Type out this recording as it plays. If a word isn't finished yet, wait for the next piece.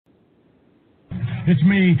It's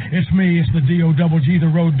me, it's the D-O-double-G, the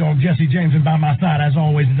road dog, Jesse James, and by my side, as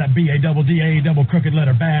always, is that B-A-double-D-A, double crooked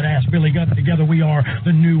letter, badass Billy Gunn. Together we are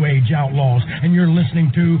the New Age Outlaws, and you're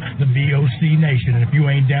listening to the VOC Nation, and if you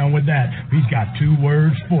ain't down with that, he's got 2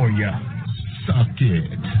 words for you. Suck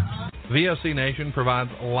it. VOC Nation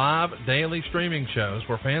provides live daily streaming shows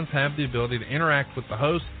where fans have the ability to interact with the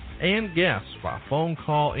hosts and guests by phone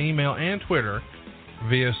call, email, and Twitter.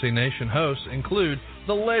 VOC Nation hosts include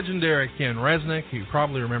the legendary Ken Resnick, who you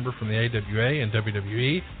probably remember from the AWA and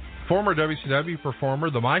WWE, former WCW performer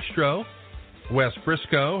The Maestro, Wes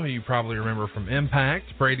Briscoe, who you probably remember from Impact,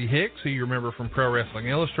 Brady Hicks, who you remember from Pro Wrestling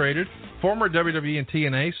Illustrated, former WWE and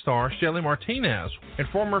TNA star Shelly Martinez, and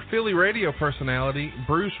former Philly radio personality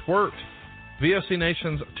Bruce Wirt. VOC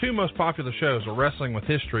Nation's 2 most popular shows are Wrestling with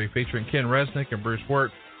History, featuring Ken Resnick and Bruce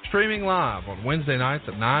Wirt, streaming live on Wednesday nights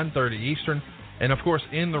at 9:30 Eastern, and of course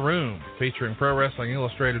In the Room, featuring Pro Wrestling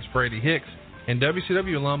Illustrated's Brady Hicks and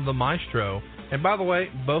WCW alum The Maestro. And by the way,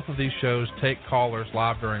 both of these shows take callers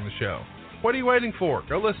live during the show. What are you waiting for?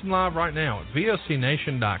 Go listen live right now at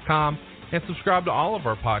VOCNation.com and subscribe to all of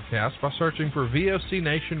our podcasts by searching for VOC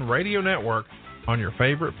Nation Radio Network on your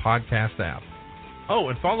favorite podcast app. Oh,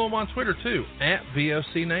 and follow them on Twitter too, at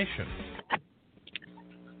VOC Nation.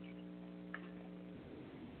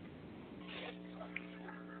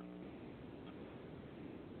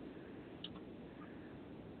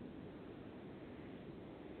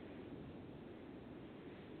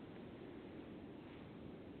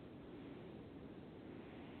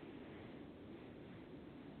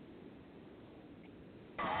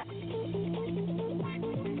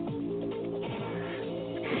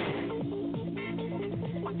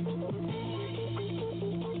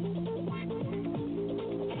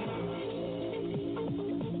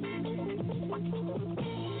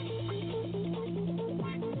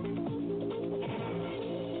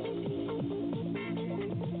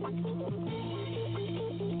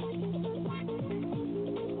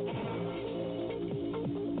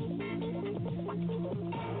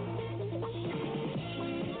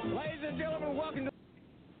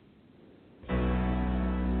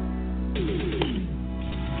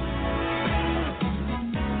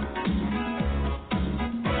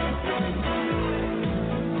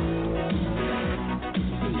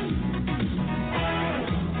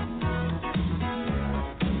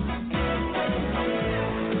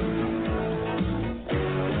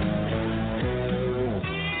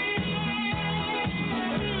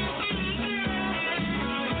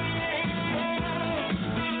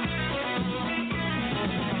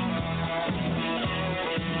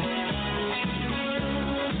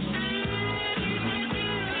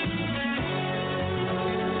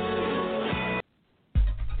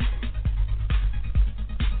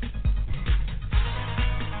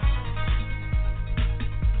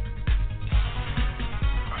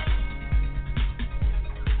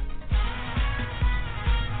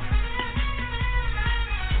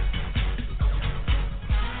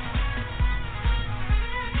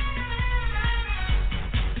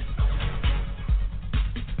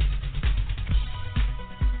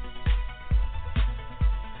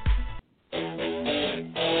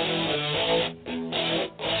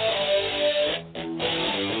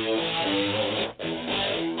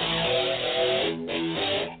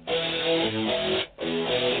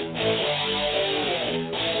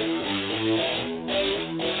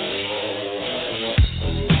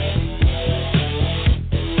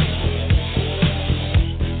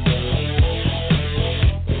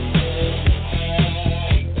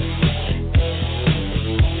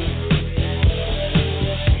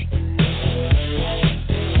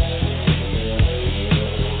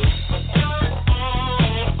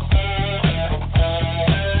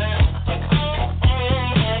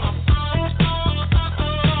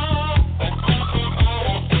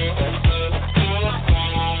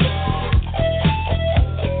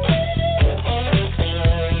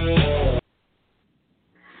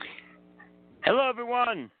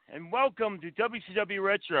 And welcome to WCW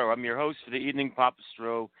Retro. I'm your host for the evening, Papa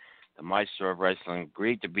Stro, the Maestro of Wrestling.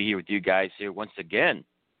 Great to be here with you guys here once again.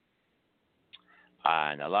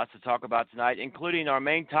 And lots to talk about tonight, including our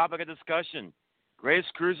main topic of discussion,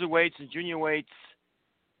 greatest cruiserweights and junior weights,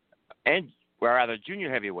 and rather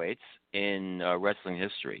junior heavyweights in wrestling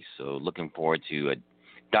history. So looking forward to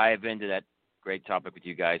dive into that great topic with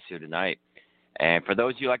you guys here tonight. And for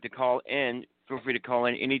those of you who like to call in, feel free to call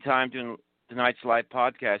in anytime during tonight's live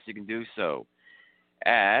podcast. You can do so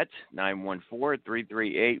at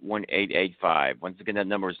 914-338-1885. Once again, that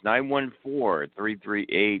number is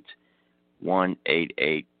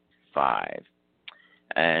 914-338-1885.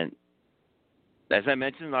 And as I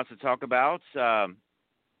mentioned, lots to talk about.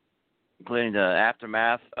 including the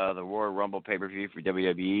aftermath of the Royal Rumble pay-per-view for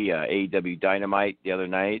WWE, AEW Dynamite the other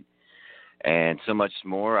night, and so much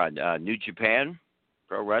more on New Japan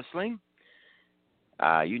Pro Wrestling.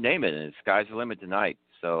 You name it, and the sky's the limit tonight.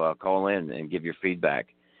 So call in and give your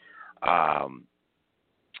feedback.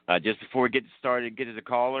 Just before we get started, get to the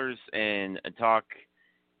callers and talk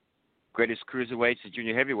greatest cruiserweights and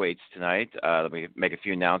junior heavyweights tonight. Let me make a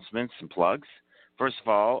few announcements and plugs. First of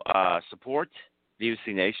all, support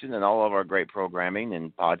VOC Nation and all of our great programming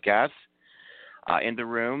and podcasts. In the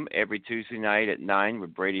room every Tuesday night at 9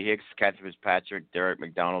 with Brady Hicks, Kathy Fitzpatrick, Derek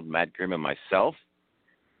McDonald, Matt Grimm, and myself.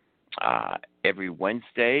 Every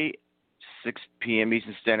Wednesday, 6 p.m.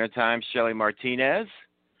 Eastern Standard Time, Shelly Martinez.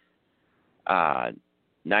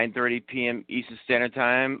 9:30 p.m. Eastern Standard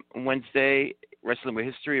Time, Wednesday, Wrestling with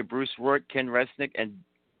History of Bruce Rourke, Ken Resnick, and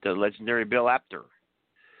the legendary Bill Apter.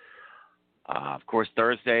 Of course,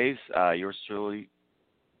 Thursdays, yours truly,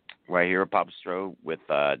 right here at Papa Stro with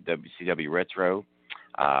WCW Retro.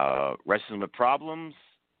 Wrestling with Problems,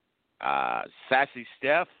 Sassy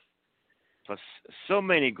Steph, plus so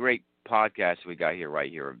many great podcasts we got here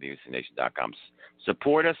right here at VOCNation.com.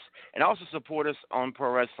 Support us, and also support us on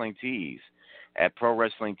Pro Wrestling Tees at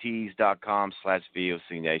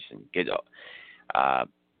ProWrestlingTees.com/VOCNation.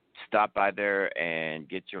 Stop by there and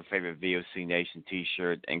get your favorite VOC Nation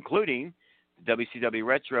T-shirt, including the WCW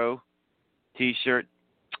Retro T-shirt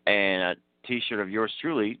and a T-shirt of yours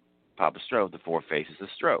truly, Papa Stro, the Four Faces of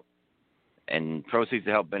Stro, and proceeds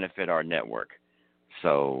to help benefit our network.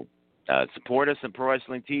 So support us at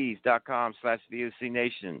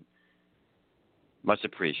ProWrestlingTees.com/VOCNation. Much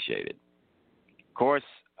appreciated. Of course,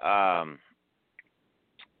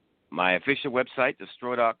 my official website,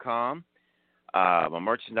 Destro.com, my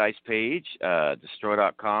merchandise page,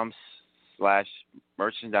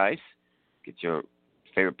 Destro.com/merchandise. Get your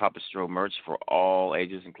favorite Papa Stro merch for all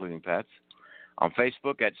ages, including pets. On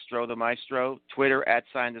Facebook at Stro the Maestro, Twitter at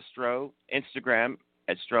 @Destro, Instagram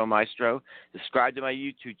at Stro Maestro. Subscribe to my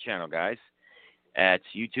YouTube channel, guys, at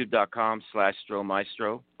youtube.com/Stro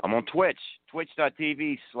Maestro. I'm on Twitch,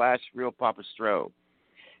 twitch.tv/Real Papa Stro.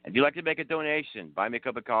 If you'd like to make a donation, buy me a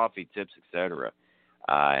cup of coffee, tips, etc.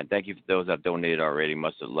 And thank you for those that have donated already.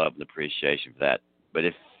 Much love and appreciation for that. But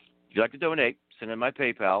if you'd like to donate, send in my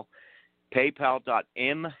PayPal,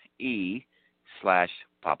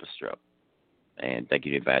 paypal.me/Papastro. And thank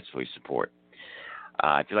you in advance for your support.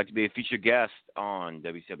 If you'd like to be a featured guest on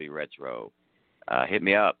WCW Retro, hit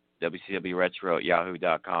me up,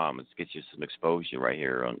 WCWRetro@yahoo.com. Let's get you some exposure right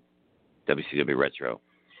here on WCW Retro.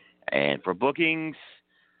 And for bookings,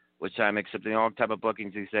 which I'm accepting all type of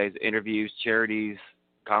bookings these days, interviews, charities,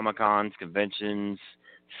 Comic-Cons, conventions,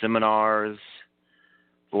 seminars,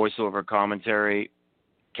 voiceover commentary,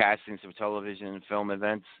 castings for television, film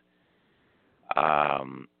events,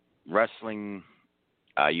 wrestling,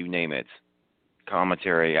 you name it,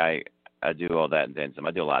 commentary, I do all that and then some.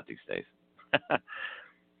 I do a lot these days.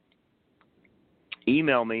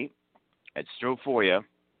 Email me at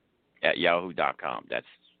strofoya@yahoo.com. That's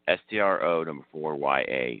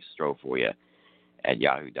STRO4YA,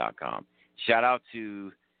 strofoya@yahoo.com. Shout out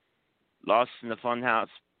to Lost in the Funhouse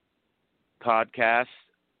podcast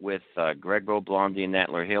with Greg Bo, Blondie, and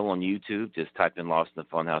Natler Hill on YouTube. Just type in Lost in the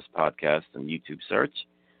Funhouse podcast on YouTube search.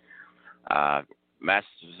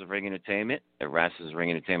 Masters of Ring Entertainment at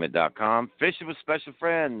mastersofringentertainment.com. Fishing with Special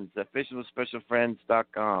Friends at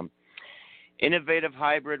fishingwithspecialfriends.com. Innovative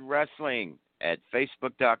Hybrid Wrestling at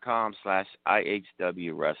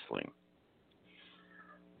facebook.com/IHW Wrestling.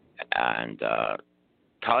 And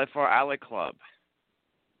Cauliflower Alley Club.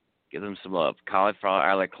 Give them some love.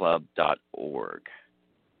 CauliflowerAlleyClub.org.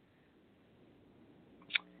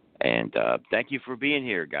 And thank you for being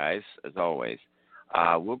here, guys, as always.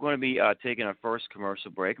 We're going to be taking our first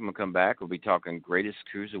commercial break. I'm going to come back. We'll be talking greatest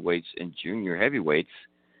cruiserweights and junior heavyweights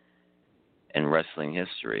in wrestling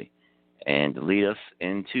history. And to lead us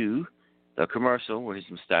into the commercial, we'll hear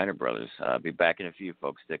some Steiner Brothers. I'll be back in a few,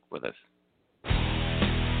 folks. Stick with us.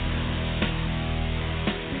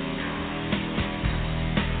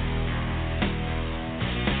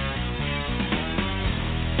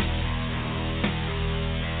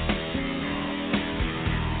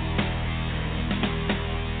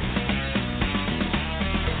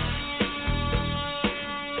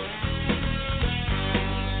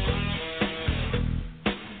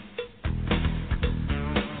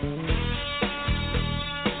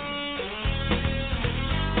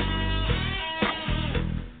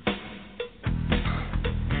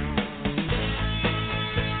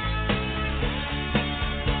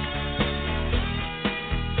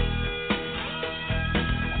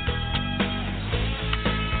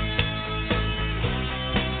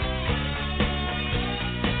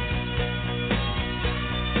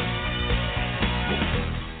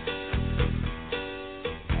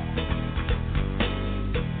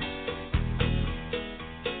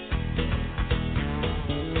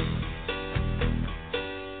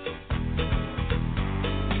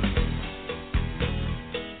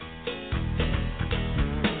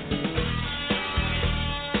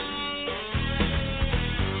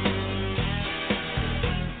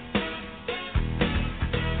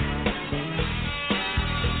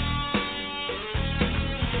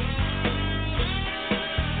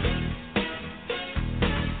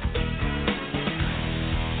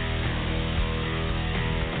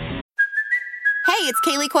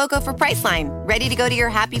 Kaylee Cuoco for Priceline. Ready to go to your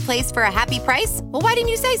happy place for a happy price? Well, why didn't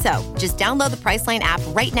you say so? Just download the Priceline app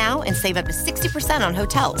right now and save up to 60% on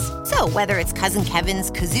hotels. So whether it's Cousin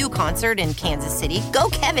Kevin's Kazoo Concert in Kansas City, go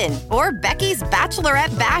Kevin, or Becky's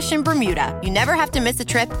Bachelorette Bash in Bermuda, you never have to miss a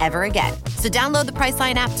trip ever again. So download the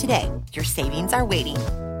Priceline app today. Your savings are waiting.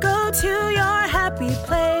 Go to your happy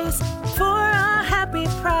place for a happy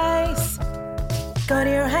price. Go to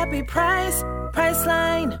your happy price,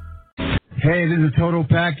 Priceline. Hey, this is Total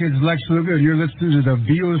Package, Lex Luger, and you're listening to the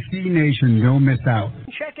VOC Nation. Don't miss out.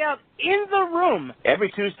 Check out In the Room every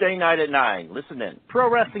Tuesday night at 9. Listen in. Pro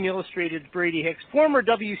Wrestling Illustrated's Brady Hicks, former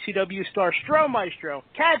WCW star Stro Maestro,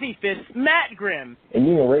 Kathy Fitz, Matt Grimm. And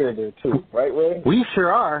you and Ray are there too, right, Ray? We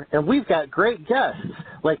sure are, and we've got great guests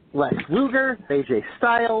like Lex Luger, AJ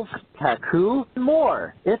Styles, Taku, and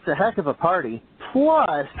more. It's a heck of a party.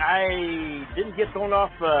 Plus, I didn't get thrown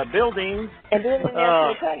off buildings. And didn't get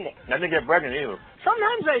pregnant. I didn't get pregnant either.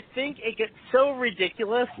 Sometimes I think it gets so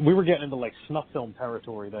ridiculous. We were getting into like snuff film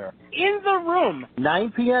territory there. In the Room.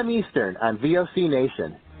 9 p.m. Eastern on VOC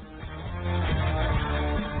Nation.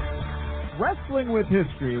 Wrestling with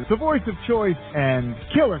History, the voice of choice, and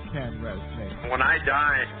Killer Ken Resnick. When I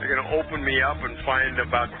die, they're going to open me up and find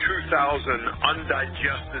about 2,000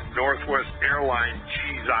 undigested Northwest Airlines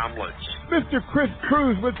cheese omelets. Mr. Chris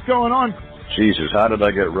Cruz, what's going on? Jesus, how did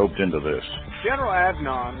I get roped into this? General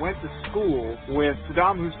Adnan went to school with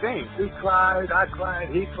Saddam Hussein. He cried, I cried,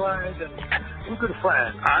 he cried, and we could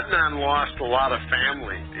friends. Adnan lost a lot of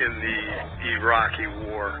family in the Iraqi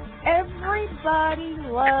war. Everybody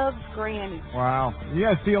loves Granny. Wow.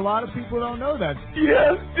 Yeah, see, a lot of people don't know that.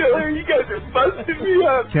 Yes, Diller, you guys are busting me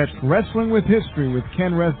up. Catch Wrestling with History with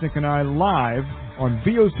Ken Resnick and I live on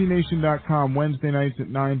VOCNation.com Wednesday nights at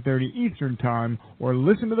 9:30 Eastern Time, or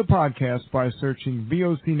listen to the podcast by searching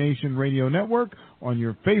VOC Nation Radio Network on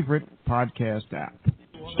your favorite podcast app.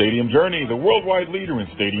 Stadium Journey, the worldwide leader in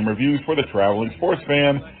stadium reviews for the traveling sports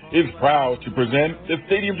fan, is proud to present the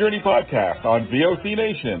Stadium Journey podcast on VOC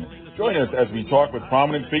Nation. Join us as we talk with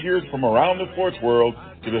prominent figures from around the sports world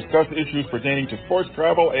to discuss issues pertaining to sports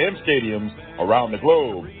travel and stadiums around the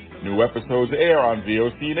globe. New episodes air on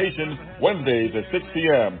VOC Nation Wednesdays at 6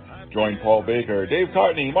 p.m. Join Paul Baker, Dave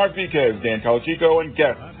Cotney, Mark Viquez, Dan Calachico, and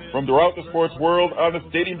guests from throughout the sports world on the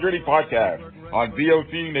Stadium Journey podcast on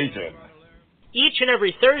VOC Nation. Each and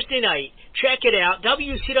every Thursday night, check it out.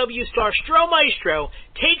 WCW star Stro Maestro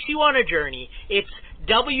takes you on a journey. It's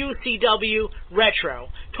WCW Retro.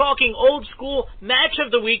 Talking old school match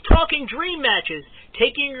of the week, talking dream matches,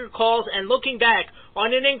 taking your calls and looking back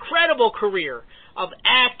on an incredible career of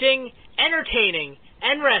acting, entertaining,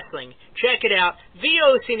 and wrestling. Check it out,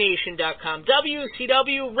 VOCNation.com,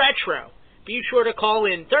 WCW Retro. Be sure to call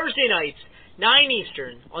in Thursday nights, 9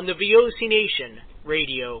 Eastern, on the VOC Nation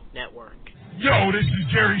Radio Network. Yo, this is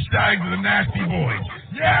Jerry Stein with the Nasty Boys.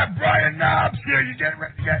 Yeah, Brian Knobs here. You getting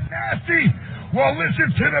ready to get nasty? Well,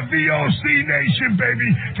 listen to the VOC Nation,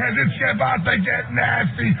 baby, because it's about to get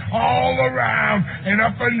nasty all around and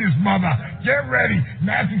up in this mother. Get ready.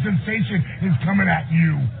 Nasty Sensation is coming at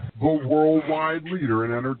you. The worldwide leader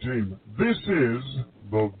in entertainment. This is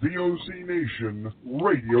the VOC Nation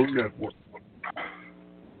Radio Network.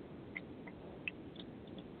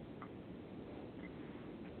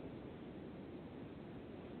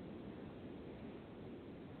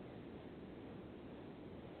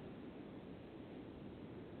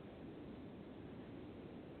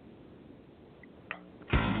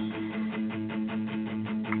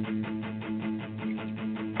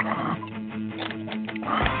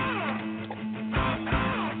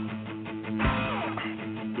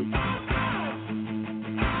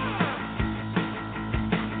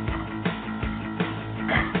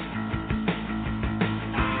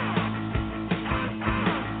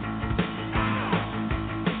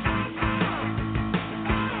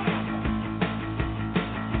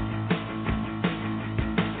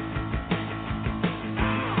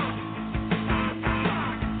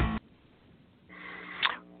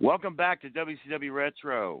 Welcome back to WCW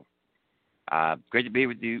Retro. Great to be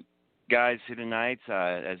with you guys here tonight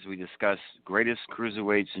as we discuss greatest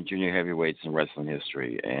cruiserweights and junior heavyweights in wrestling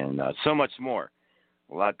history, and so much more.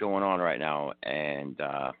 A lot going on right now, and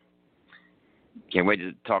can't wait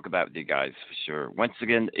to talk about it with you guys for sure. Once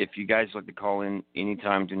again, if you guys would like to call in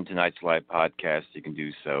anytime during tonight's live podcast, you can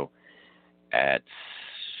do so at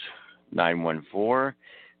 914-338-1885.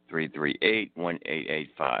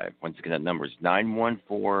 Once again, that number is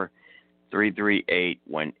 914-338-1885.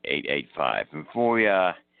 And before we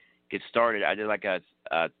get started, I did like to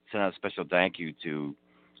send out a special thank you to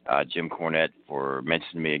Jim Cornette for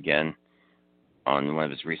mentioning me again on one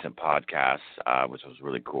of his recent podcasts, which was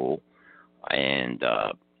really cool. And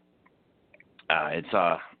it's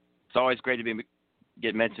always great to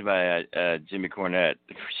get mentioned by Jimmy Cornette,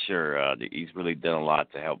 for sure. He's really done a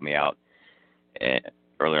lot to help me out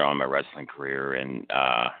earlier on in my wrestling career, and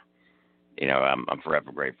I'm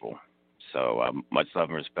forever grateful. So much love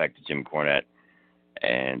and respect to Jim Cornette,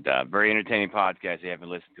 and very entertaining podcast. If you haven't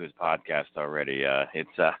listened to his podcast already,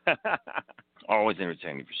 it's always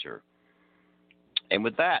entertaining for sure. And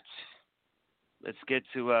with that, let's get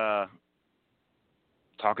to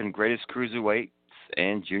talking greatest cruiserweights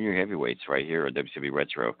and junior heavyweights right here at WCW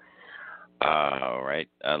Retro. All right,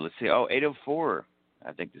 let's see. 804.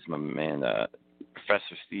 I think this is my man,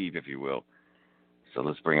 Professor Steve, if you will. So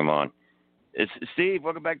let's bring him on. It's Steve.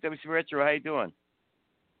 Welcome back to WCW Retro. How you doing?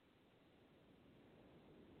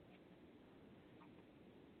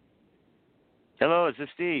 Hello, is this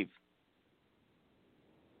Steve?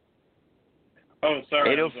 Oh,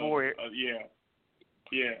 sorry. 804.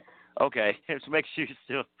 Yeah. Okay, so make sure you're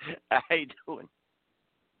still. How you doing?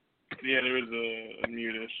 Yeah, there was a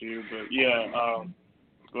mute issue, but yeah,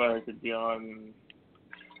 glad I could be on.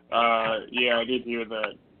 Yeah, I did hear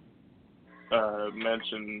that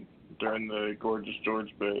mentioned during the Gorgeous George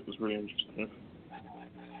bit. It was really interesting.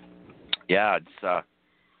 Yeah,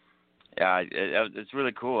 it's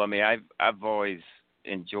really cool. I mean, I've always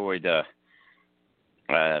enjoyed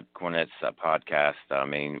Cornette's podcast. I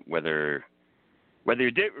mean, whether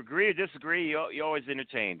you agree or disagree, you always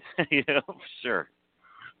entertained, for sure.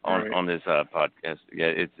 On this podcast,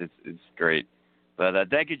 yeah, it's great. But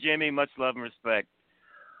thank you, Jimmy. Much love and respect.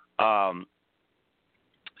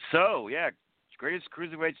 So yeah, greatest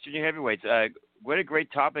cruiserweights, junior heavyweights. What a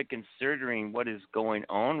great topic considering what is going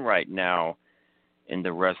on right now in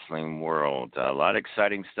the wrestling world. A lot of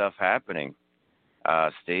exciting stuff happening.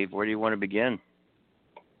 Steve, where do you want to begin?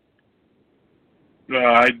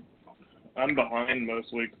 I'm behind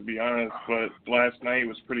most weeks, to be honest, but last night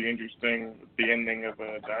was pretty interesting, the ending of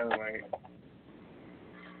Dynamite.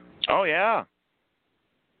 Oh, yeah.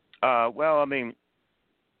 Well, I mean,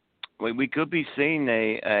 we could be seeing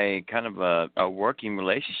a kind of a working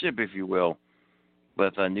relationship, if you will,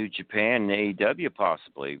 with New Japan and AEW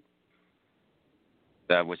possibly,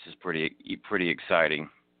 which is pretty exciting.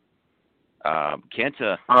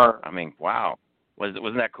 Kenta, I mean, wow.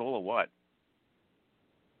 Wasn't that cool or what?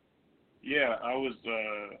 Yeah, I was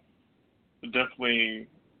definitely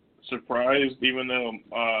surprised, even though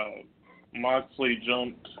Moxley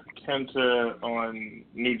jumped Kenta on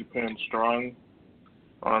New Japan Strong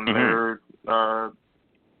on their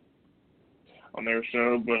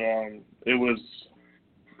show, but it was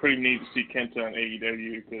pretty neat to see Kenta on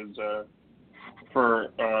AEW because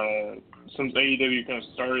since AEW kind of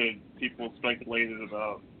started, people speculated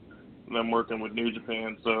about them working with New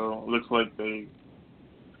Japan, so it looks like they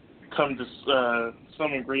come to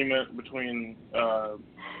some agreement between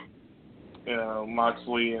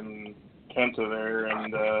Moxley and Kenta there,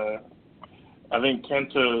 and I think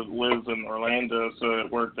Kenta lives in Orlando, so it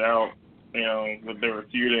worked out, that they were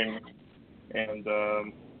feuding, and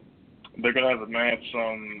they're gonna have a match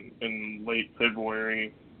in late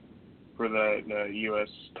February for the U.S.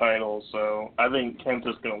 title. So I think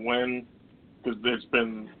Kenta's gonna win because it's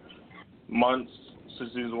been months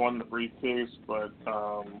since he's won the briefcase, but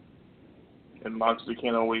and Moxley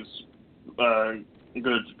can't always go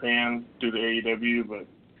to Japan due to AEW, but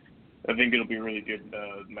I think it'll be a really good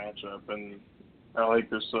matchup, and I like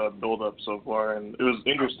this build-up so far. And it was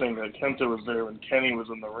interesting that Kenta was there when Kenny was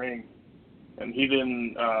in the ring, and he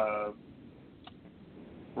didn't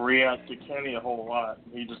react to Kenny a whole lot.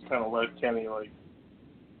 He just kind of let Kenny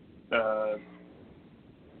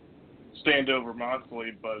stand over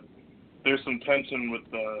Moxley, but there's some tension with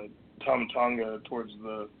Tama Tonga towards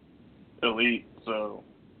the Elite, so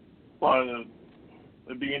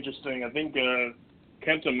it'd be interesting. I think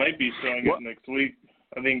Kenta might be showing it next week.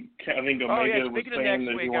 I think Omega was saying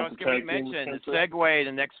that he wants to tag team with Kenta. The segue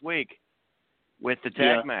the next week with the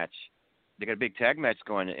tag match. They got a big tag match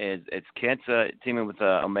going. It's Kenta teaming with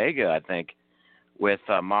Omega, I think, with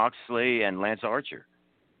Moxley and Lance Archer.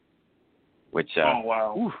 Which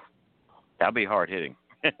wow, that'll be hard hitting.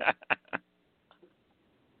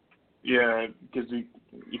 Yeah, because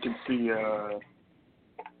you can see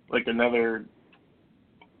another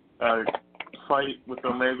fight with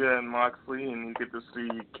Omega and Moxley, and you get to see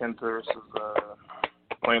Kenta versus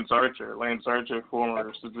Lance Archer. Lance Archer,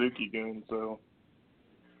 former Suzuki goon, so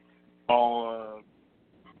all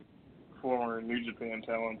former New Japan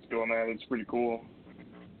talents going at it. It's pretty cool.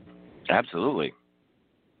 Absolutely.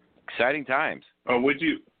 Exciting times. Oh, what do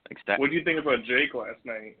you think about Jake last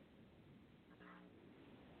night?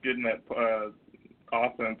 Getting that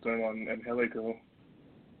offense in on Helico.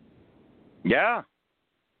 Yeah.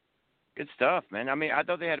 Good stuff, man. I mean, I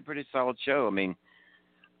thought they had a pretty solid show. I mean,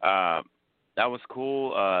 that was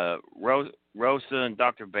cool. Rosa and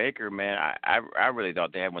Dr. Baker, man, I really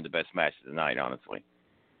thought they had one of the best matches of the night, honestly.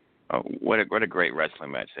 What a great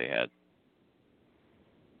wrestling match they had.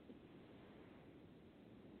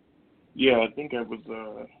 Yeah, I think I was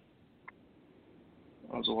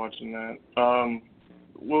watching that.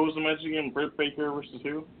 What was the match again? Britt Baker versus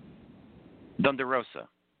who? Thunder Rosa.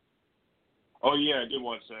 Oh yeah, I did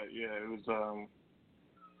watch that. Yeah, it was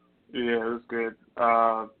good.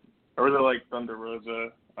 I really like Thunder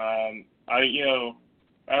Rosa.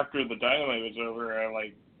 After the Dynamite was over, I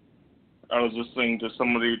was listening to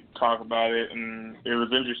somebody talk about it, and it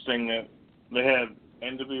was interesting that they had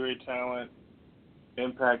NWA talent,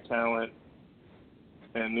 Impact talent,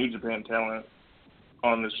 and New Japan talent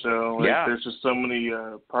on the show. There's just so many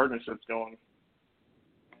partnerships going.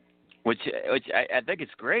 Which I think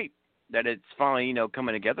it's great that it's finally,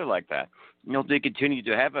 coming together like that. They continue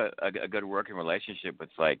to have a good working relationship with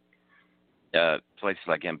places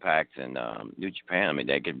like Impact and New Japan. I mean,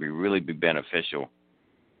 they could really be beneficial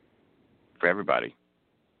for everybody.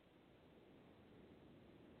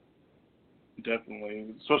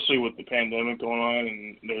 Definitely, especially with the pandemic going on,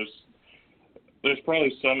 and there's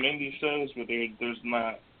probably some indie shows, but there's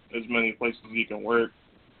not as many places you can work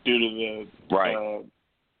due to the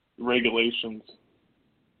regulations.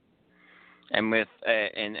 And with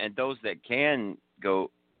and those that can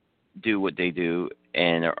go do what they do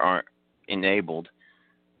and aren't enabled,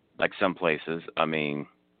 like some places, I mean,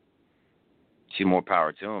 see, more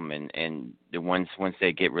power to them. And the once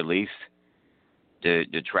they get released to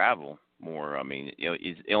travel more, I mean,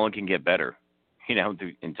 it only can get better, in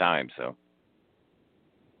time. So.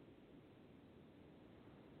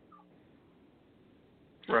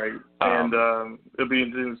 Right, and it'll be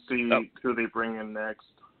interesting to see who they bring in next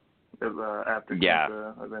after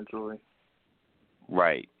Kenta eventually.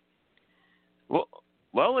 Right. Well,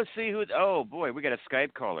 let's see who. Oh boy, we got a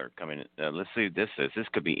Skype caller coming. Let's see who this is. This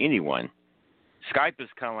could be anyone. Skype is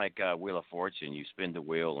kind of like Wheel of Fortune. You spin the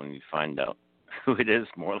wheel and you find out who it is,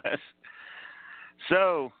 more or less.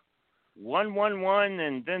 So, 111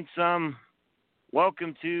 and then some.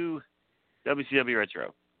 Welcome to WCW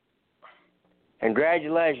Retro.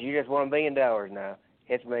 Congratulations, you just won $1 billion now.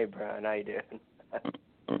 It's me, Brian. How you doing?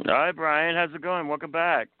 Hi, Brian. How's it going? Welcome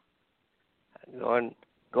back. Going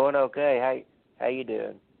okay. How you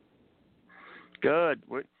doing? Good.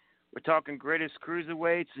 We're talking greatest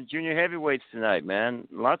cruiserweights and junior heavyweights tonight, man.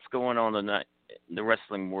 Lots going on tonight in the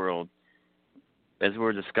wrestling world, as we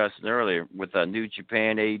were discussing earlier, with New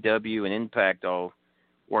Japan, AEW, and Impact all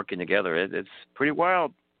working together. It's pretty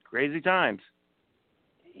wild, crazy times.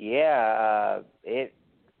 Yeah, it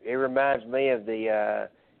reminds me of the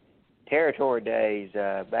territory days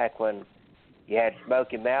back when you had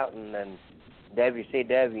Smoky Mountain and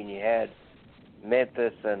WCW, and you had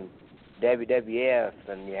Memphis and WWF,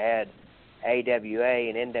 and you had AWA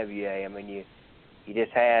and NWA. I mean, you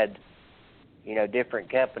just had, different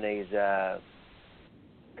companies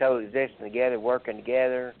coexisting together, working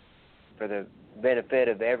together for the benefit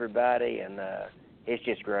of everybody, and it's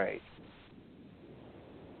just great.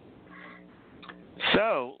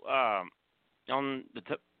 So, on the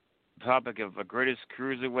topic of greatest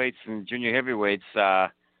cruiserweights and junior heavyweights,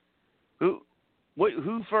 who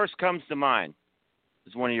first comes to mind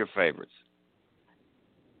as one of your favorites?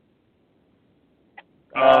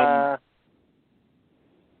 Whoever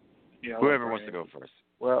wants to go first.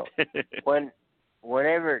 Well,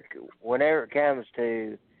 whenever it comes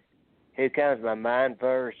to who comes to my mind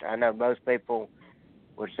first, I know most people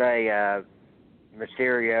would say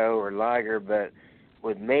Mysterio or Liger, but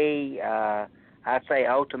with me, I'd say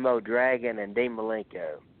Ultimo Dragon and Dean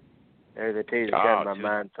Malenko. They're the two that come to my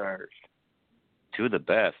mind first. Two of the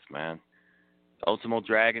best, man. Ultimo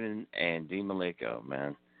Dragon and Dean Malenko,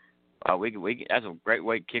 man. We that's a great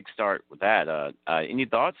way to kickstart with that. Any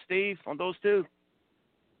thoughts, Steve, on those two?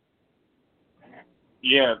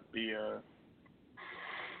 Yeah,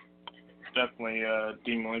 definitely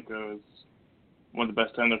Dean Malenko is one of the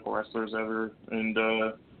best technical wrestlers ever, and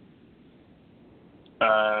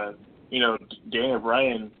Daniel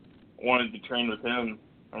Bryan wanted to train with him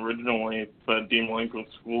originally, but Dean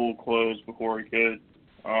Malenko's school closed before he could,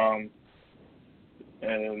 and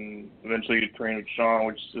eventually he trained with Shawn,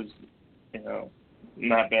 which is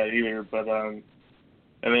not bad either. But and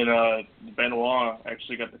then Benoit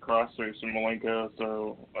actually got the crossface from Malenko,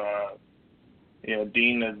 so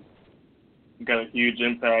Dean has got a huge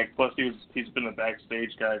impact. Plus, he's been a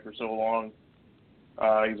backstage guy for so long.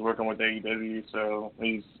 He's working with AEW, so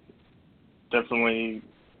he's definitely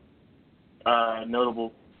a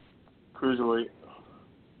notable cruiserweight.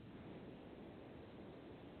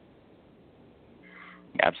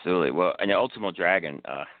 Absolutely. Well, and the Ultimo Dragon,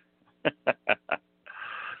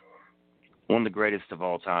 one of the greatest of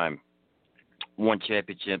all time. Won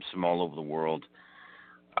championships from all over the world.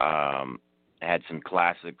 Had some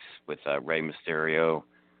classics with Rey Mysterio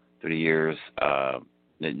through the years. Of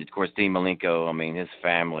course, Dean Malenko, I mean, his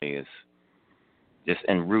family is just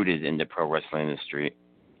enrooted in the pro wrestling industry.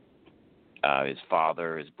 His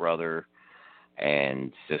father, his brother,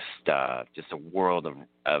 and just a world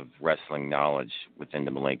of wrestling knowledge within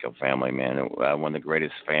the Malenko family, man. One of the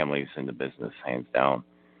greatest families in the business, hands down.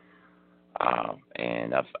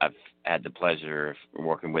 And I've had the pleasure of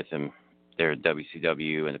working with him there at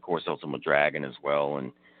WCW, and of course Ultimo Dragon as well,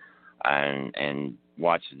 and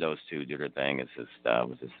watching those two do their thing is just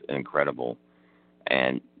was just incredible,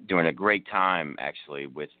 and during a great time actually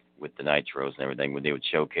with the Nitros and everything when they would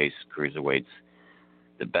showcase cruiserweights,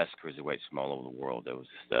 the best cruiserweights from all over the world. It was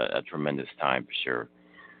just a tremendous time for sure.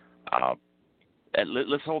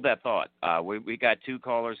 Let's hold that thought. We got two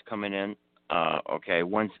callers coming in. Okay,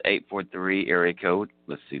 one's 843 area code.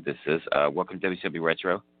 Let's see who this is. Welcome to WCW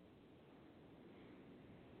Retro.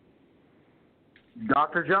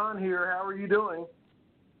 Dr. John here. How are you doing?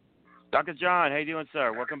 Dr. John, how you doing,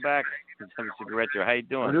 sir? Welcome back to WCW Retro. How you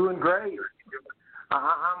doing? I'm doing great.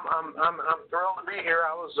 I'm thrilled to be here.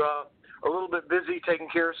 I was a little bit busy taking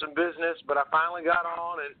care of some business, but I finally got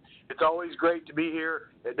on, and it's always great to be here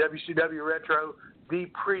at WCW Retro, the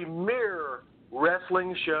premier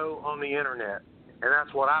wrestling show on the internet. And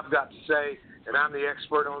that's what I've got to say, and I'm the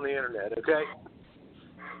expert on the internet, okay?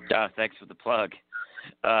 Thanks for the plug.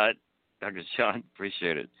 Dr. John,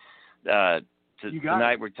 appreciate it.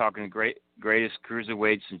 Tonight we're talking greatest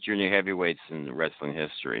cruiserweights and junior heavyweights in wrestling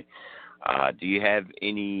history. Do you have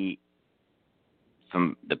any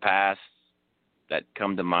from the past that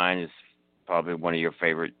come to mind as probably one of your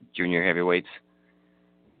favorite junior heavyweights?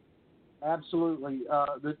 Absolutely.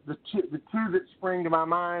 The two that spring to my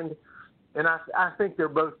mind, and I think they're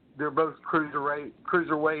both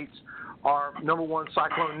cruiserweights, are number one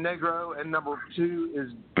Cyclone Negro, and number two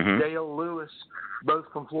is Dale Lewis, both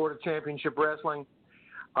from Florida Championship Wrestling.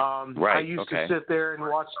 Right. I used to sit there and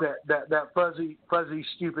watch that fuzzy,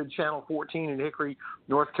 stupid Channel 14 in Hickory,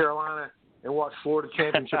 North Carolina, and watch Florida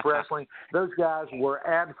Championship Wrestling. Those guys were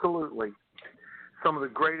absolutely some of the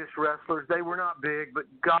greatest wrestlers. They were not big, but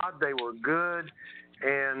God, they were good,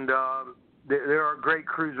 and they are great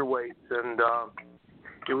cruiserweights. And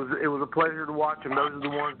it was a pleasure to watch them. Those are the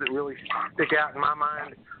ones that really stick out in my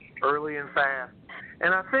mind early and fast.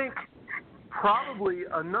 And I think probably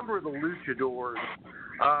a number of the luchadors.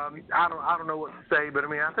 I don't know what to say, but I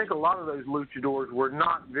mean I think a lot of those luchadors were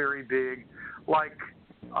not very big, like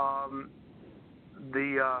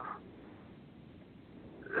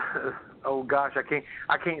oh gosh, I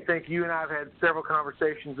can't think. You and I have had several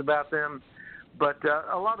conversations about them, but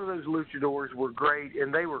a lot of those luchadors were great,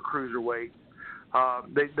 and they were cruiserweights.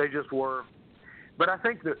 They just were. But I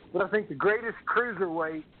think the greatest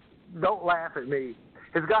cruiserweight, don't laugh at me,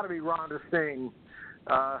 has got to be Rhonda Singh,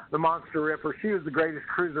 the Monster Ripper. She was the greatest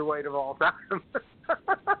cruiserweight of all time.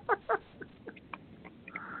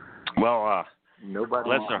 Well,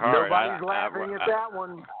 bless her heart. Nobody's laughing at that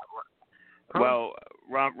one. Well,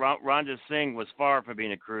 Rhonda Singh was far from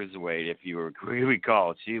being a cruiserweight, if you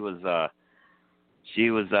recall. She was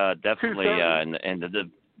definitely in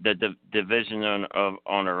the division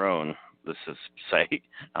on her own. Let's just say,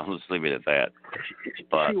 I'll just leave it at that.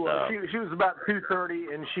 But she was about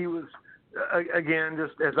 230, and she was again,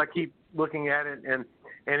 just as I keep looking at it and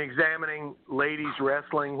examining ladies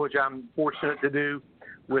wrestling, which I'm fortunate to do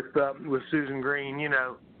with Susan Green. You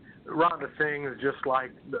know, Rhonda Singh is just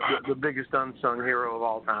like the biggest unsung hero of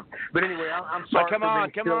all time. But anyway, I'm sorry. But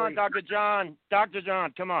come on, Dr.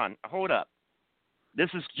 John, come on, hold up.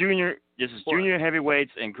 This is junior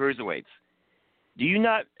heavyweights and cruiserweights. Do you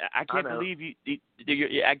not? I can't believe you.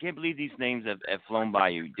 I can't believe these names have flown by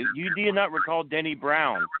you. Do you not recall Denny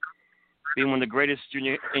Brown being one of the greatest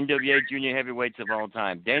NWA junior heavyweights of all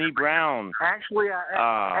time? Denny Brown. Actually,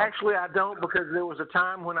 I don't, because there was a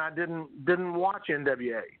time when I didn't watch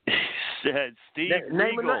NWA. Steve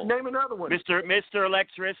Regal. Name another one. Mr.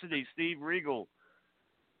 Electricity, Steve Regal,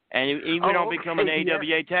 and he went on to become an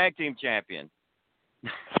AWA Tag Team Champion.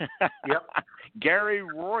 Yep. Gary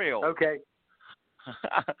Royal. Okay.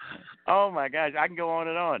 Oh my gosh, I can go on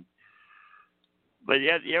and on. But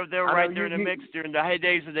yeah, they were right there in the mix during the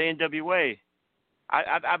heydays of the NWA.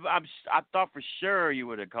 I thought for sure you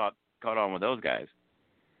would have caught on with those guys.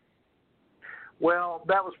 Well,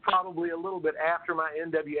 that was probably a little bit after my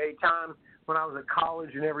NWA time, when I was at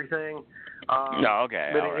college and everything. No,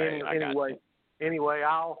 okay. But all right. Anyway,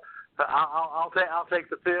 I'll take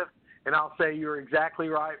the fifth, and I'll say you're exactly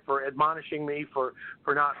right for admonishing me for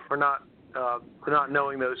not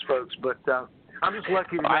knowing those folks. But I'm just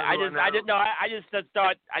lucky to know. I just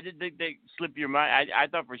thought I didn't think they slipped your mind. I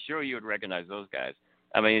thought for sure you would recognize those guys.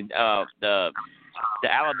 I mean, the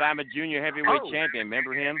Alabama junior heavyweight champion.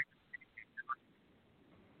 Remember him?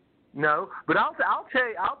 No, but I'll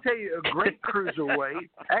tell you a great cruiserweight.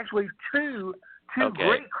 Actually, two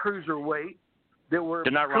great cruiserweight that were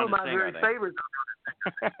two of my very favorites.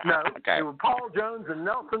 No, they were Paul Jones and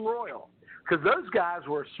Nelson Royal, because those guys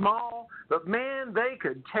were small, but man, they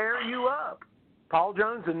could tear you up. Paul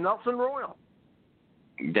Jones and Nelson Royal.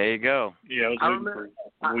 There you go. Yeah, I was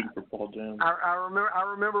waiting for Paul Jones. I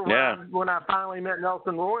remember when I finally met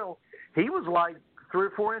Nelson Royal, he was like 3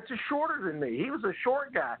 or 4 inches shorter than me. He was a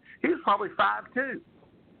short guy. He was probably 5'2".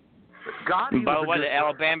 God, by the way, the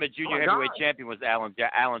Alabama junior heavyweight champion was Alan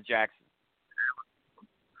Jackson.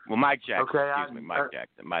 Well, Mike Jackson. Okay, excuse me, Mike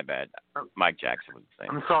Jackson. My bad. Mike Jackson was the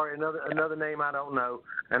same. I'm sorry, another name I don't know,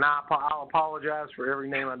 and I'll apologize for every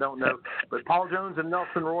name I don't know. But Paul Jones and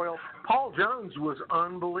Nelson Royal. Paul Jones was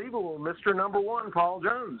unbelievable, Mr. Number One, Paul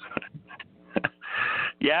Jones.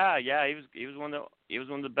 yeah, he was one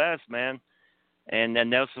of the best, man. And then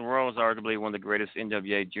Nelson Royal is arguably one of the greatest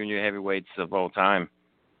NWA junior heavyweights of all time,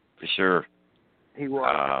 for sure. He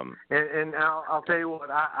was. And I'll tell you what,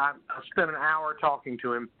 I spent an hour talking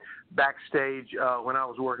to him backstage when I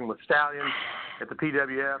was working with Stallions at the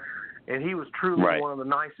PWF, and he was truly one of the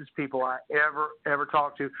nicest people I ever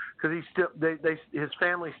talked to, because his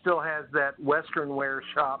family still has that Western wear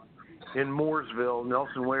shop in Mooresville,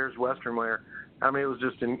 Nelson Ware's Western Wear. I mean,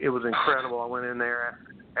 it was incredible. I went in there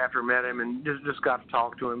after I met him and just got to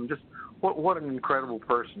talk to him. Just what an incredible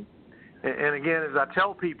person. And again, as I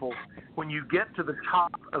tell people, when you get to the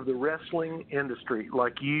top of the wrestling industry,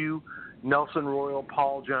 like you, Nelson Royal,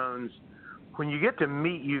 Paul Jones, when you get to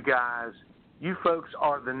meet you guys, you folks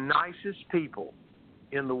are the nicest people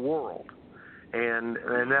in the world. And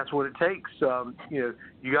that's what it takes. You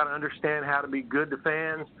got to understand how to be good to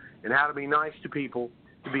fans and how to be nice to people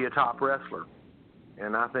to be a top wrestler.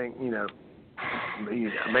 And I think,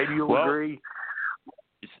 maybe you'll agree.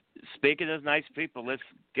 Speaking of nice people, let's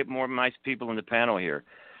get more nice people in the panel here.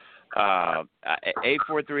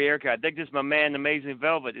 843 Erica, I think this is my man, Amazing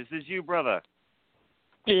Velvet. Is this you, brother?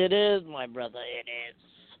 It is, my brother. It is.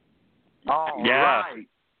 All right.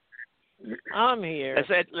 I'm here. Let's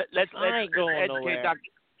I ain't going nowhere.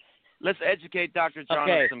 Let's educate Dr. John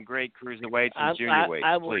on some great cruiserweights and junior weights,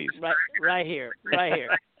 please. Right here.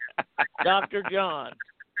 Dr. John,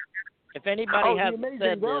 if anybody hasn't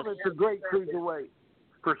said Velvet's a great cruiserweight.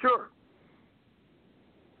 For sure.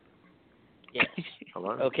 Yes.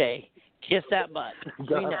 Hello? Okay. Kiss that butt. We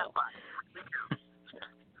know.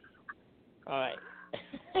 All right.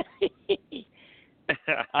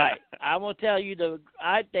 All right. I will tell you,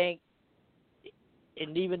 I think,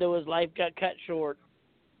 and even though his life got cut short,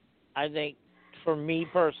 I think, for me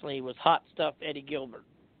personally, it was Hot Stuff Eddie Gilbert.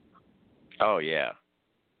 Oh, yeah.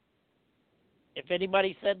 If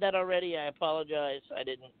anybody said that already, I apologize.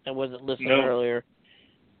 I wasn't listening earlier.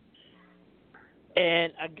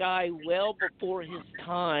 And a guy well before his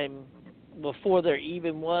time, before there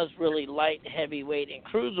even was really light, heavyweight, and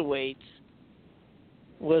cruiserweights,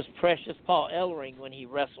 was Precious Paul Ellering when he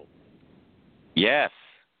wrestled. Yes.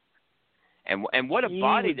 And what a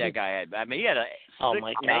body that guy had. I mean, he had a sick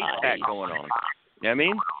eight-pack going on. You know what I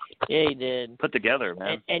mean? Yeah, he did. Put together,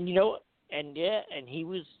 man. And he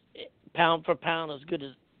was pound for pound as good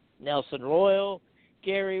as Nelson Royal,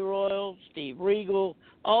 Gary Royal, Steve Regal,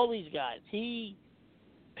 all these guys. He,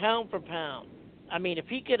 pound for pound. I mean, if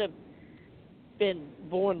he could have been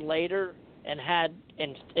born later and had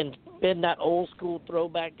and been that old school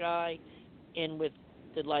throwback guy, in with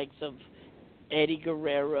the likes of Eddie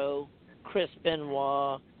Guerrero, Chris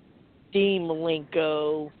Benoit, Dean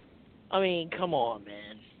Malenko. I mean, come on,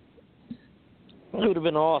 man. It would have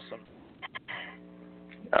been awesome.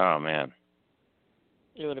 Oh man.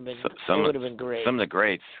 It would have been. It would have been great. Some of the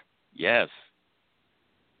greats, yes,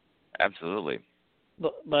 absolutely.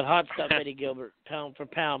 But Hot Stuff Eddie Gilbert, pound for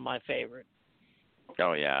pound, my favorite.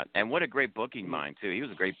 Oh yeah, and what a great booking mind too. He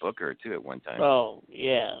was a great booker too at one time. Oh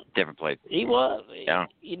yeah. Different place. He was. Yeah.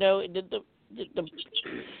 You know, it's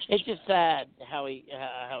just sad how he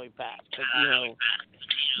passed. But,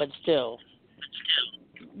 but still,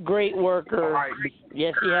 great worker.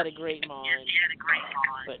 Yes, he had a great mind.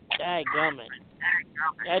 But dadgummit,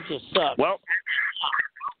 that just sucks. Well,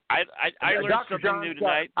 I learned Dr. something new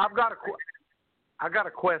tonight. I got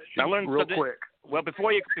a question real quick. Well,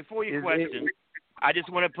 before you question, I just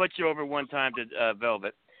want to put you over one time to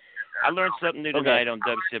Velvet. I learned something new tonight on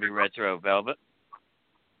WCW Retro, Velvet.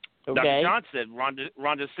 Okay. Dr. John said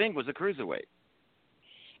Rhonda Singh was a cruiserweight.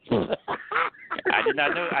 I did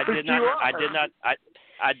not know. I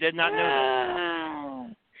did not know.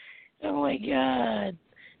 Oh my God!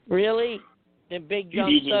 Really? Then Big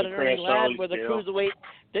John Studd and Ernie Ladd were the cruiserweight.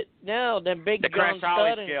 Then Big John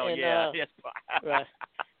Studd and right.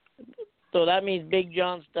 So that means Big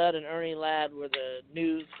John Studd and Ernie Ladd were the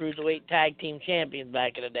new cruiserweight tag team champions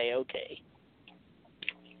back in the day. Okay.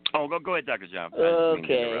 Oh, go ahead, Dr. John.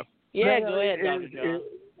 Okay. Yeah, go ahead, Dr. John.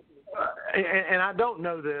 And I don't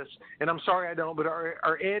know this, and I'm sorry I don't, but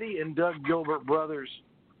are Eddie and Doug Gilbert brothers?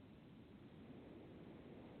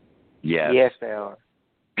 Yes. Yes, they are.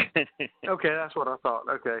 Okay, that's what I thought.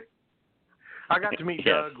 Okay. I got to meet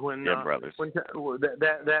Doug when brothers. When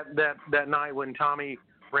that night when Tommy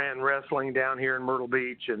ran wrestling down here in Myrtle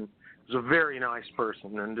Beach, and he was a very nice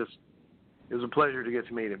person, and just it was a pleasure to get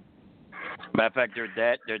to meet him. Matter of fact, their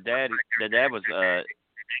dad was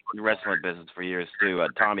in the wrestling business for years too.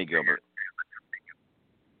 Tommy Gilbert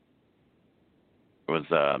was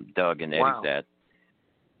Doug and Eddie's dad.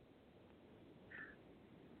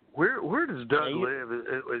 Where does Doug live?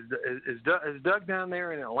 Is Doug down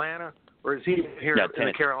there in Atlanta, or is he here in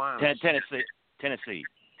the Carolinas? Tennessee.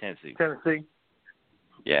 Tennessee.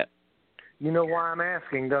 Yeah. You know why I'm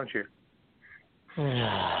asking, don't you?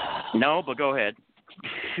 No, but go ahead.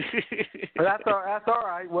 That's all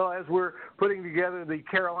right. Well, as we're putting together the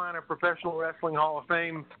Carolina Professional Wrestling Hall of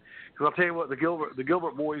Fame, because I'll tell you what, the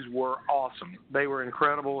Gilbert boys were awesome. They were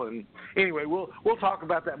incredible. And anyway, we'll talk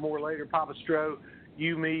about that more later. Papa Stro,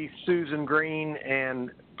 you, me, Susan Green,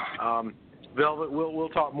 and Velvet. We'll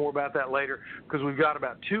talk more about that later because we've got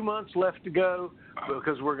about 2 months left to go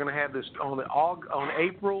because we're going to have this on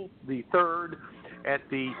April the 3rd at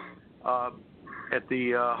the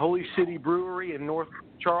Holy City Brewery in North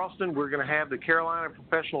Charleston. We're going to have the Carolina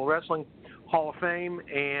Professional Wrestling Hall of Fame,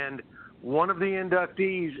 and one of the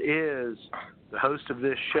inductees is the host of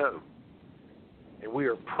this show. And we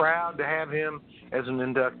are proud to have him as an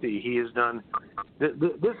inductee. He has done this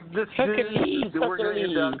dude that we're going to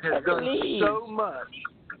induct has done so much.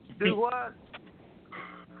 Do what?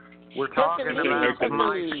 We're talking about the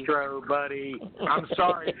Maestro, buddy. I'm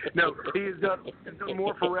sorry. No, he has done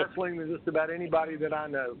more for wrestling than just about anybody that I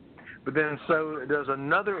know. But then so does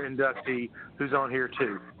another inductee who's on here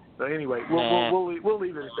too. So anyway, we'll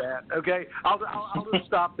leave it at that. Okay, I'll just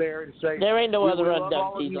stop there and say there ain't no other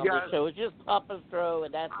inductees on this show. It's just Papa Stro,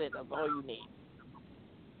 and that's it. That's all you need.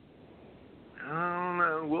 I don't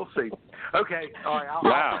know. We'll see. Okay. All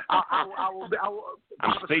right.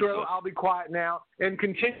 I'll be quiet now and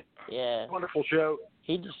continue. Yeah. Wonderful show.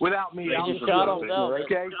 Without me, I'll just shut him down.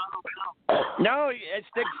 Okay. No,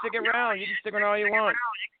 stick around. You can stick around all you want.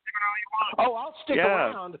 Oh, I'll stick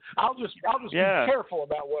around. I'll just be careful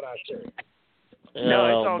about what I say. No,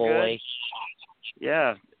 it's all good.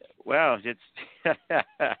 Yeah. Well, it's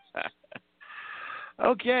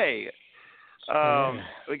okay.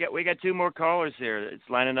 We got 2 more callers here. It's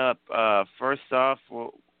lining up. First off,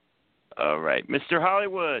 all right, Mr.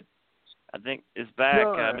 Hollywood, I think is back.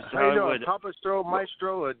 Mr. Hollywood, Papa Stro,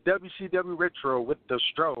 Maestro, WCW Retro with the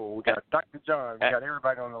Stro. We got Dr. John. We got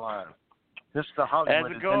everybody on the line. Mr.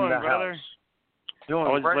 Hollywood how's it going, brother? Doing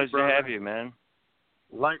always great, a pleasure brother. to have you, man.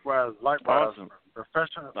 Likewise. Awesome.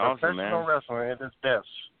 Professional man. wrestling at its best.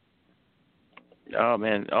 Oh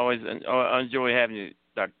man, always I enjoy having you,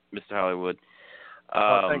 Mr. Hollywood.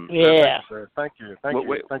 Thank you, sir. Thank you,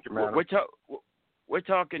 man. We're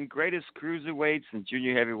talking greatest cruiserweights and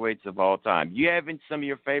junior heavyweights of all time. You have some of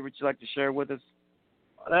your favorites you'd like to share with us?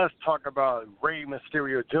 Let's talk about Rey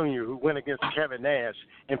Mysterio Jr., who went against Kevin Nash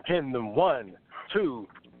and pinned them 1, 2,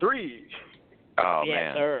 3. Oh, yes,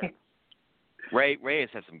 man. Sir. Ray has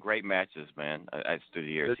had some great matches, man, through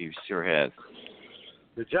the years. He sure has.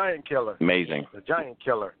 The Giant Killer. Amazing. The Giant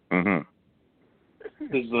Killer. Mm-hmm.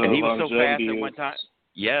 And he was so fast at one time.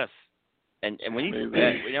 Yes. And when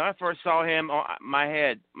I first saw him,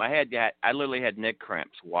 I literally had neck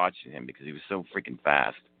cramps watching him because he was so freaking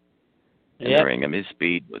fast. In the ring. His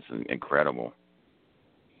speed was incredible.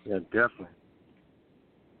 Yeah, definitely.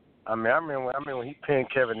 I mean, when he pinned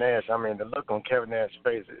Kevin Nash, the look on Kevin Nash's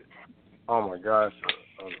face, oh my gosh,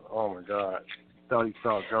 oh my God, thought he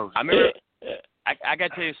saw a ghost. I remember, I got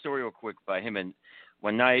to tell you a story real quick about him. And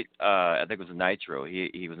one night, I think it was a Nitro.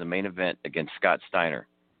 He was the main event against Scott Steiner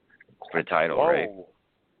for the title, right?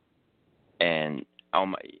 And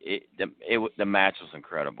the match was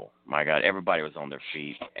incredible. My God, everybody was on their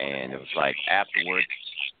feet, and it was like afterwards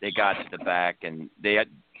they got to the back and they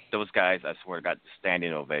those guys, I swear, got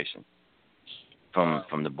standing ovation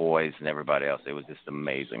from the boys and everybody else. It was just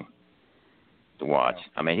amazing to watch.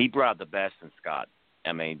 I mean, he brought the best in Scott.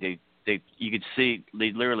 I mean, you could see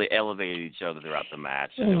they literally elevated each other throughout the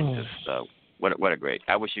match, and it was just what a great.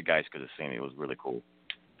 I wish you guys could have seen it. It was really cool.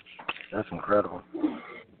 That's incredible.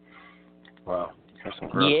 Wow, that's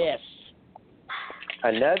incredible. Yes.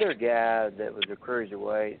 Another guy that was a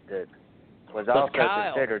cruiserweight that was also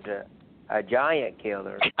Kyle. considered a giant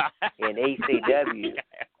killer in ECW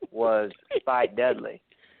was Spike Dudley.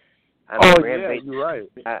 I remember him you're right.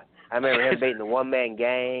 I remember him beating the One Man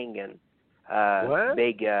Gang and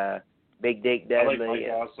Big Dick I Dudley. like Mike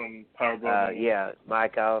Awesome, Powerbomb. Yeah,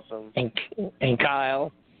 Mike Awesome. And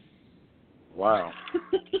Kyle. Wow.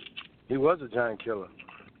 He was a giant killer.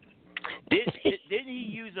 Didn't he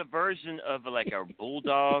use a version of like a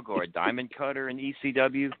bulldog or a diamond cutter in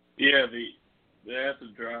ECW? Yeah, the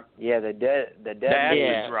acid drop. Yeah, the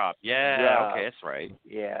acid drop. Yeah, drop. okay, that's right.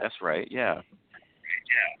 Yeah. That's right, yeah.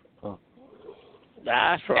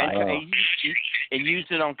 That's right. And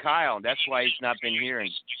used it on Kyle. That's why he's not been here in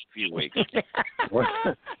a few weeks.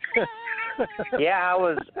 Yeah, I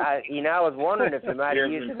was wondering if he might have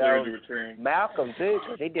used it on Malcolm too,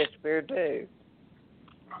 because he disappeared too.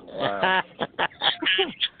 Wow.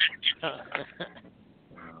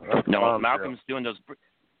 No, Malcolm's doing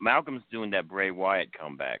that Bray Wyatt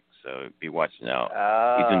comeback, so be watching out.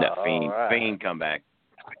 He's doing that Fiend comeback.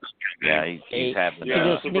 Yeah, he's happening. Yeah,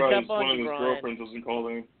 I'm surprised one of his girlfriends doesn't call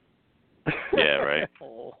him. Yeah, right.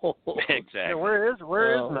 Exactly. Yeah, where is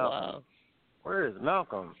Malcolm? Wow. Where is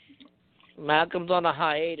Malcolm? Malcolm's on a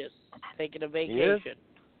hiatus, taking a vacation.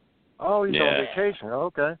 Oh, he's on vacation.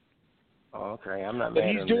 Okay. Okay, I'm not But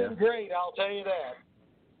mad he's at doing him. great, I'll tell you that.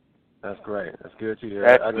 That's great. That's good to hear.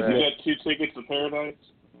 Did he get 2 tickets to Paradise?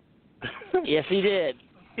 Yes, he did.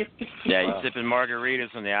 Yeah, he's sipping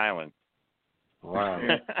margaritas on the island. Wow.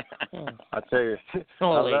 I tell you,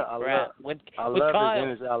 Holy I crap. love with Kyle.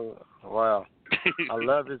 his energy. Wow. I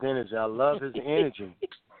love his energy. I love his energy.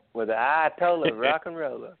 With the Ayatollah rock and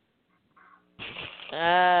roller.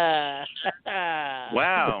 Wow.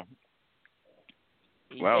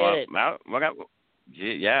 Well, we're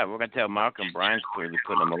gonna tell Malcolm Brian's clearly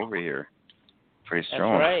putting him over here. Pretty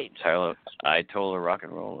strong. That's right. Ayatollah rock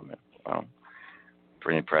and roller, man. Wow.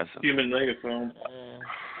 Pretty impressive. Human megaphone.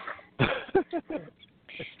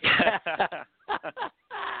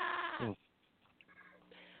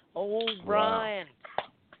 Oh, Brian.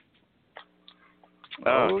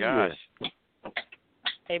 Oh gosh. Yeah.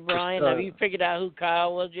 Hey, Brian, have you figured out who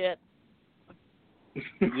Kyle was yet?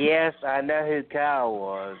 Yes, I know who Kyle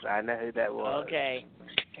was. I know who that was. Okay.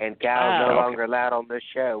 And Kyle's no longer allowed on this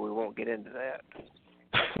show. We won't get into that.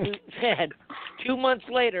 2 months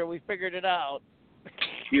later, we figured it out.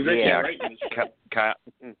 He's right.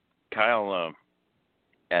 Kyle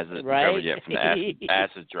as a recovered yet from the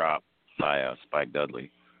acid drop by Spike Dudley.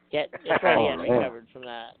 Yeah, that's right. He had recovered from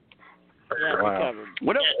that. Yeah, recovered.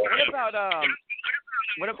 What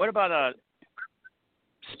about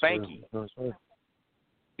Spanky?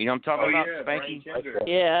 You know what I'm talking about, Spanky?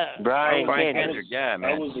 Brian Kendrick. Kendrick. Yeah,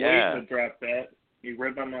 man. I was waiting to drop that. You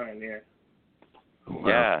read my mind, Yeah.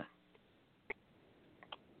 Yeah.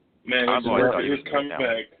 Man, his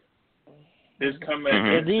comeback. His comeback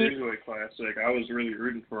in the Cruiserweight Classic, I was really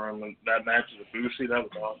rooting for him. That match with Bushi, that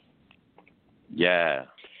was awesome. Yeah.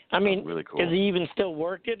 I mean, really cool. Is he even still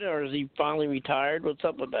working, or is he finally retired? What's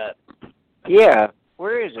up with that? Yeah.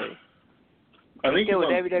 Where is he? I think he's with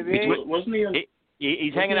WWE. Wasn't he?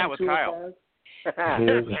 He's hanging out with Kyle.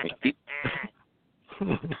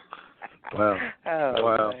 Wow.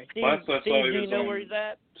 Wow. Steve, do you know where he's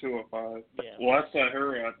at? 205. Yeah. Last I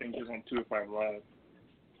heard, I think he's on 205 Live.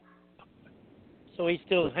 So he's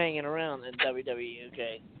still hanging around in WWE,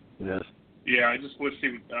 okay? Yes. Yeah, I just wish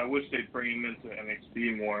they'd bring him into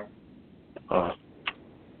NXT more.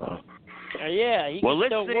 Yeah, he can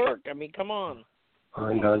still work. I mean, come on.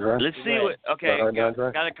 Let's see what. Okay,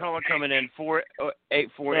 got a caller coming in.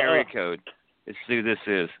 484 area code. Let's see who this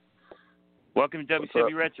is. Welcome to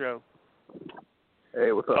WCW Retro.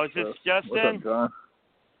 Hey, what's up? Oh, is this Justin? What's up, John?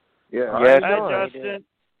 Yeah. Hi, Justin.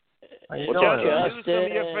 How you Well, doing? Justin, who's some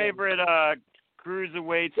of your favorite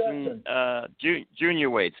cruiserweights and junior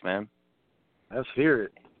weights, man? Let's hear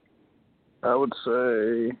it. I would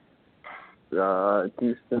say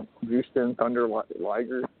Houston Thunder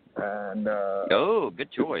Liger and oh,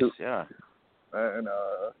 good choice, yeah. And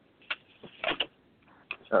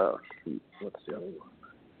what's the other one?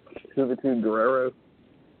 Juventud Guerrero.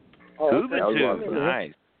 Juventud,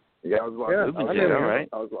 nice. Yeah, I was watching. All right.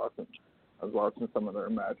 I was watching some of their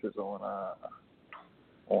matches on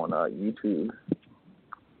YouTube.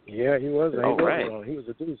 Yeah, he was. Oh, right. He was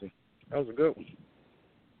a doozy. That was a good one.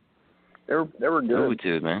 They were good. Ooh,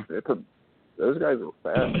 too, man. Those guys were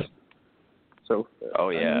fast. So. Oh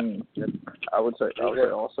yeah. I mean, I would say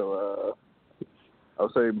also. I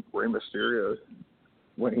would say Rey Mysterio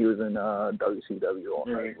when he was in WCW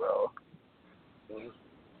on Right. as well.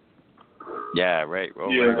 Yeah, right. Oh,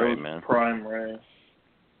 Yeah, right, man. Prime Ray.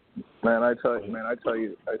 Man, I tell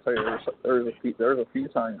you, there's a few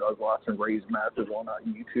times I was watching Ray's matches on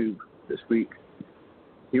YouTube this week.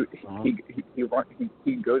 He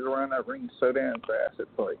goes around that ring so damn fast.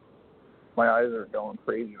 It's like my eyes are going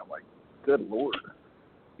crazy. And I'm like, good lord,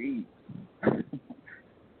 jeez.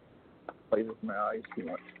 Plays with my eyes too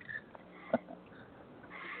much.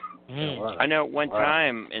 I know one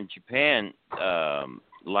time in Japan,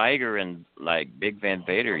 Liger and like Big Van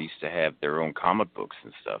Vader used to have their own comic books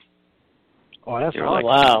and stuff. Oh, that's they were awesome.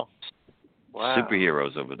 like Wow.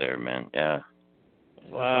 superheroes over there, man. Yeah.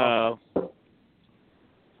 Wow.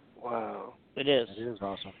 Wow. It is. It is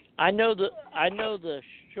awesome. I know the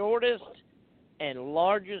shortest and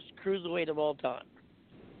largest cruiserweight of all time.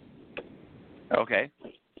 Okay.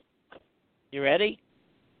 You ready?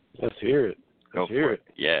 Let's hear it. Go for it.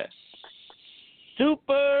 Yeah.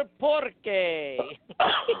 Super Porke.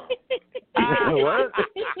 What?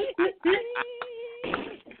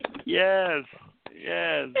 Yes.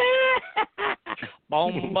 Yes.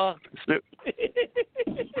 Bomba.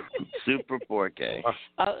 Super Porke.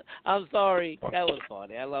 I'm sorry. That was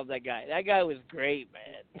funny. I love that guy. That guy was great,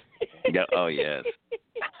 man. Yeah, oh, yes.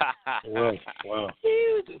 Wow. He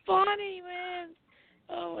was funny, man.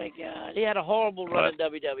 Oh, my God. He had a horrible run in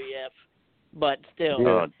WWF, but still.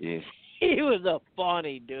 Oh, geez. He was a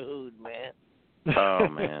funny dude, man. Oh,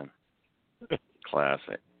 man.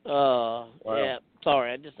 Classic. Oh, Wow. yeah.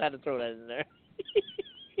 Sorry, I just had to throw that in there.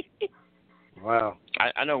 Wow.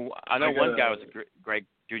 I know one guy was a great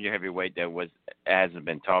junior heavyweight that hasn't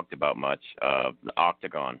been talked about much. The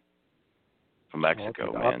Octagon from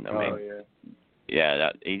Mexico, man. I mean,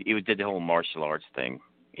 yeah, he did the whole martial arts thing.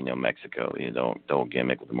 You know, Mexico. You know, the whole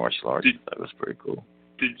gimmick with the martial arts. That was pretty cool.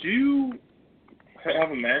 Did you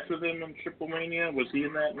have a match with him in Triple Mania? Was he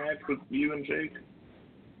in that match with you and Jake?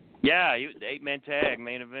 Yeah, he was the 8-man tag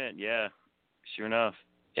main event. Yeah, sure enough.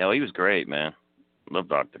 Yeah, well, he was great, man.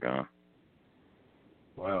 Loved Octagon.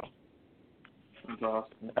 Wow. That's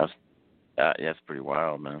awesome. That's pretty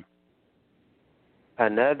wild, man.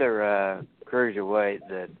 Another cruiserweight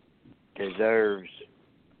that deserves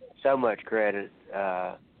so much credit,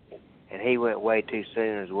 and he went way too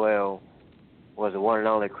soon as well, was the one and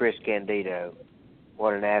only Chris Candido.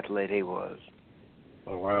 What an athlete he was.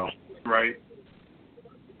 Oh, wow. Right.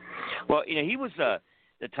 Well, you know, he was the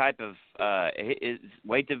type of his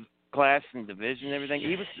weight class and division and everything.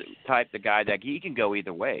 He was the type of guy that he can go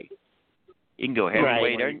either way. He can go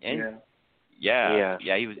heavyweight and yeah.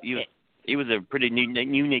 He was a pretty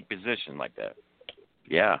unique position like that.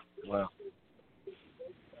 Yeah. Wow.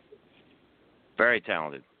 Very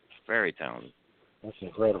talented. Very talented. That's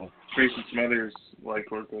incredible. Jason Smithers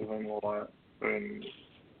liked working with him a lot, and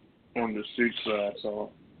one of the suits that I saw.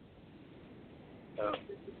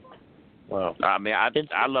 Wow. I mean, I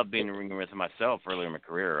love being in the ring with him myself earlier in my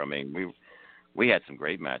career. I mean, we had some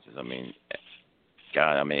great matches. I mean,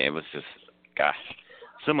 God, I mean, it was just, gosh,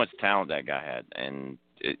 so much talent that guy had, and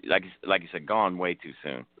like you said, gone way too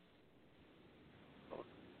soon.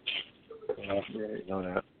 You know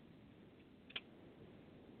that.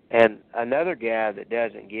 And another guy that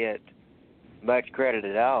doesn't get much credit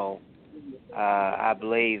at all, I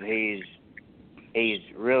believe he's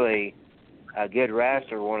really a good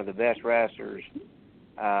wrestler, one of the best wrestlers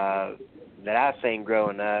that I've seen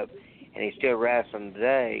growing up, and he's still wrestling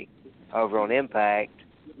today over on Impact,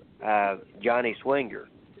 Johnny Swinger.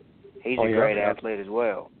 He's a great athlete as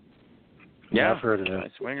well. Yeah, I've heard of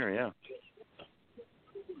that. Swinger, yeah.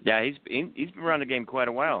 Yeah, he's been around the game quite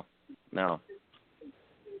a while now.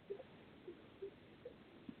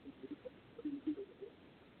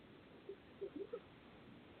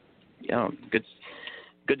 Yeah, good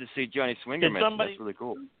to see Johnny Swinger mentioned. That's really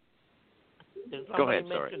cool. Go ahead,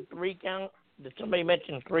 sorry. Did somebody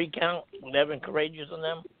mention 3 count with Evan Courageous and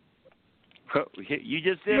them? You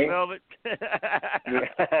just did, Velvet.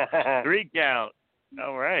 3 count.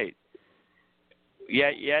 All right.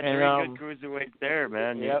 Yeah, 3 good cruiserweights there,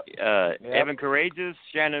 man. Yep. Evan Courageous,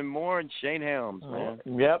 Shannon Moore, and Shane Helms, man.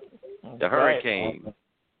 Yep. The Hurricane.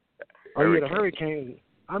 Oh, yeah, the Hurricane.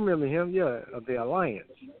 I remember him, of the Alliance.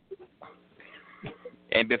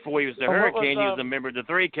 And before he was the Hurricane, he was a member of the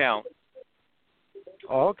 3 count.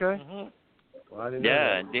 Oh, okay. Mm-hmm. Well, I didn't know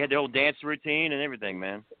that. And they had their whole dance routine and everything,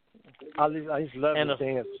 man. I used to love the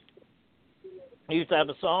dance. He used to have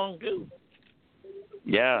a song too.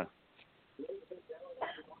 Yeah.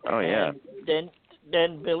 Oh yeah. And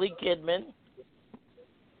then Billy Kidman.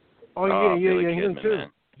 Oh yeah, Billy him Kidman, too.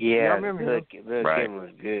 man. Yeah, I remember him. Billy Right. Kidman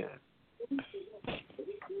was good.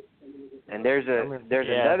 And there's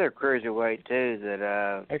another cruiserweight too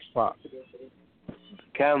that X-Pac.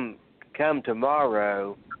 come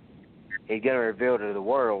tomorrow. He's gonna reveal to the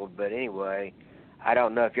world. But anyway, I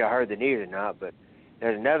don't know if y'all heard the news or not, but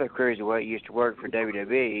there's another cruiserweight used to work for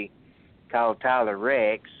WWE called Tyler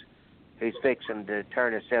Rex, who's fixing to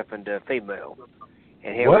turn himself into a female,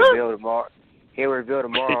 and he'll reveal tomorrow. He'll reveal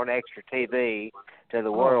tomorrow on Extra TV to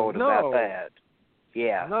the world about that.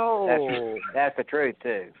 Yeah, that's the truth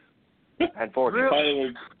too.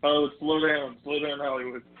 Unfortunately, Hollywood, slow down,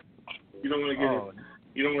 Hollywood. You don't want to get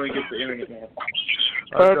You don't want to get the internet now.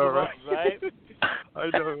 I know, right? I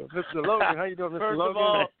know, Mr. Logan. How you doing, Mr.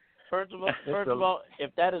 Logan? First of all,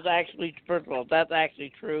 if that's actually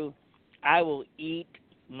true, I will eat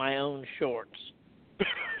my own shorts.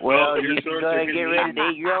 Well, you can go and get ready to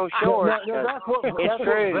eat your own shorts. No, that's what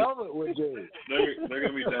Velvet would do. They're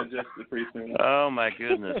going to be digested pretty soon. Oh, my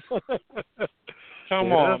goodness.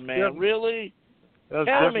 Come on, man. Really?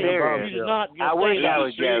 Tell me. You're not I wish I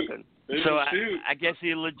was joking. So I guess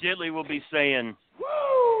he legitimately will be saying,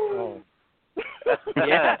 "Woo!"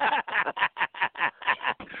 Yeah.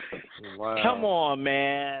 Wow. Come on,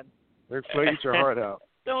 man. They're playing your heart out.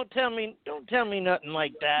 Don't tell me nothing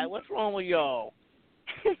like that. What's wrong with y'all?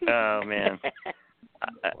 Oh man.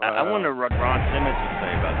 I wonder what Ron Simmons would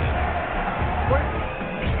say about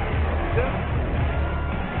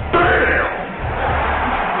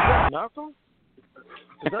this. Malcolm?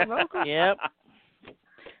 Is that Malcolm? Yep.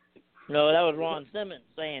 No, that was Ron Simmons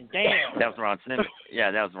saying, "Damn." That was Ron Simmons.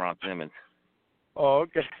 Yeah, that was Ron Simmons. Oh,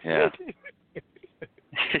 okay. Yeah.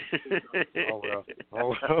 Oh well.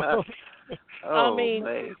 I mean,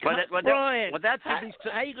 Brian, that's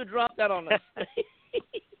how you could drop that on us?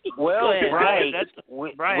 Well, Brian,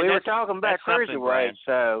 we were talking about cruiserweight,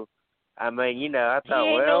 so I mean, I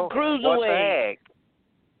thought, no what the heck?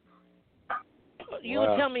 You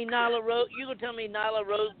would tell me Nyla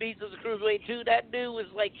Rose beats as a cruiserweight too. That dude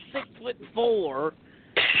was like 6'4".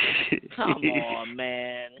 Come on,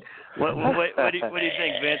 man. What do you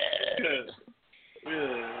think, Vince?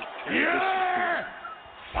 Yeah.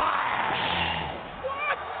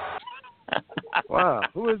 Wow,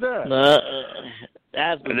 who is that?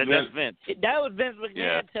 That's Vince. That was Vince McMahon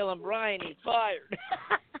Yeah. telling Brian he's fired.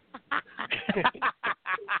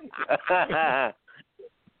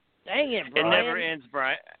 Dang it, Brian. It never ends,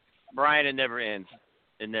 Brian. Brian, it never ends.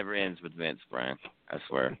 It never ends with Vince, Brian. I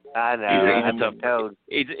swear. I know.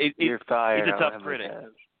 You're fired. He's a tough critic.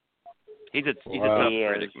 He's a tough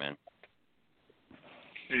critic, man.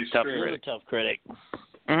 He's tough true. critic. A tough critic.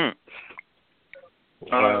 Mm-hmm.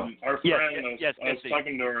 Our friend, yes, I was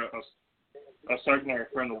talking to our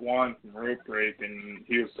friend Juan from Rope Break, and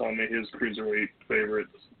he was telling me his cruiserweight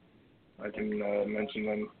favorites. I can mention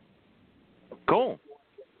them. Cool.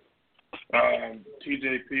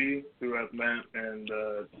 TJP, who I've met, and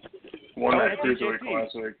won that cruiserweight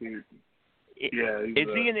classic. Is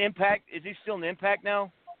he in Impact? Is he still in Impact now?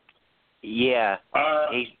 Yeah.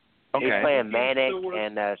 He's playing Manic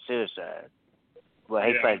and Suicide. Well,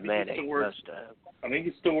 he plays Manic most of the time. I think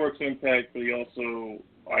he still works Impact, but I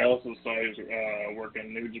also saw him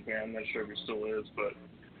working New Japan. I'm not sure if he still is, but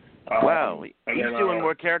wow, he's doing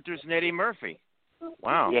more characters than Eddie Murphy.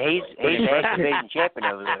 Wow. Yeah, he's X Division champion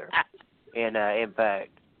over there in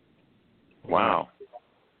Impact. Wow.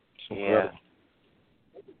 Yeah.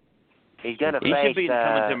 He's gonna face. He should be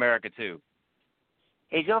coming to America too.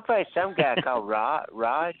 He's gonna face some guy called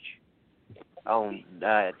Raj on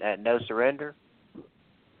at No Surrender.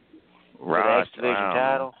 Raj, X Division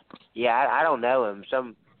title. Yeah, I don't know him.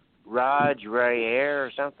 Some Raj Ray Air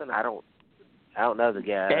or something. I don't know the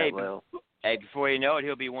guy that well. Hey, before you know it,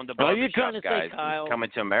 he'll be one of the Are you trying to guys say Kyle?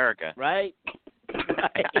 coming to America. Right?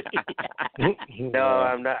 No,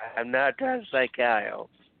 I'm not. I'm not trying to say Kyle.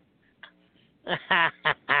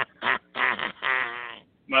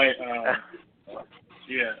 Our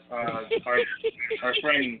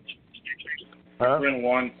friend. Our friend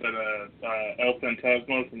Juan said El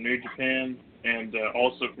Fantasma from New Japan, and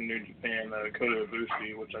also from New Japan, Kota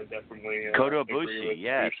Ibushi, which I definitely Kota agree Ibushi, with.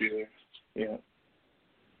 yes. Ibushi there. Yeah.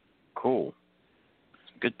 Cool.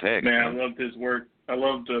 Good pick. Man, I loved his work. I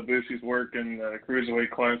loved Ibushi's work in the Cruiserweight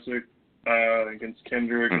Classic against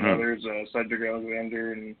Kendrick and others, Cedric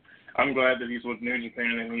Alexander, and I'm glad that he's with New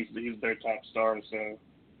Japan and he's their top star. So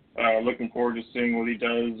looking forward to seeing what he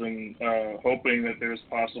does, and hoping that there's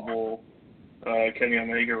possible Kenny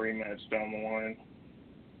Omega rematch down the line.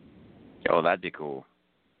 Oh, that'd be cool.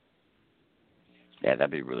 Yeah,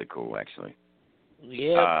 that'd be really cool, actually.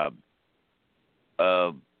 Yeah.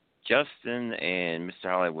 Justin and Mr.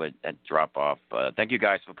 Hollywood at drop off. Thank you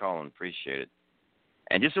guys for calling. Appreciate it.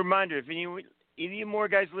 And just a reminder, if any more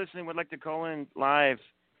guys listening would like to call in live,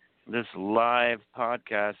 this live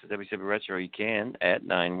podcast at WCW Retro, you can at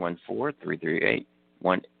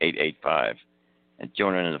 914-338-1885 and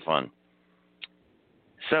join in the fun.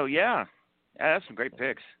 So, yeah, that's some great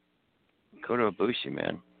picks. Kota Ibushi,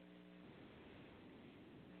 man.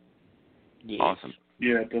 Yes. Awesome.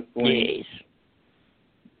 Yeah, definitely. Yes.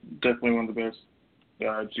 Definitely one of the best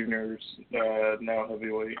juniors, now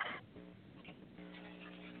heavyweight.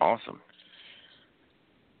 Awesome.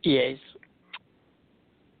 Yes.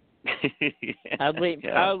 Yeah. I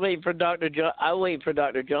was waiting for Dr. John. I was waiting for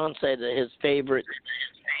Dr. John to say that his favorite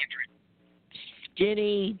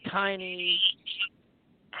skinny, tiny,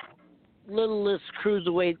 littlest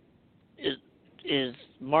cruiserweight is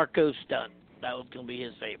Marco Stunt. That was going to be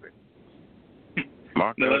his favorite.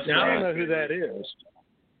 Marco. I don't know who that is.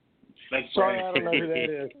 Sorry, I don't know who that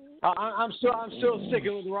is. I'm still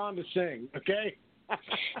sticking with Rhonda Singh. Okay.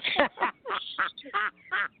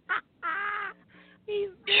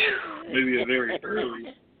 Maybe a very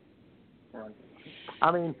early.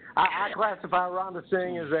 I mean, I classify Rhonda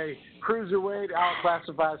Singh as a cruiserweight. I'll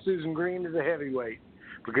classify Susan Green as a heavyweight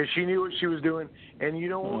because she knew what she was doing. And you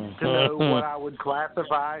don't want to know what I would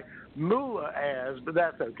classify Moolah as, but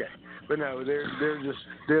that's okay. But no, they're the greatest.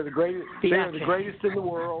 They're the greatest in the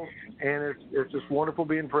world, and it's just wonderful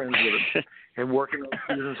being friends with them and working on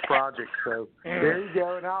Susan's project. So there you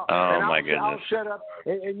go. And I'll shut up,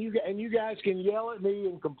 and you guys can yell at me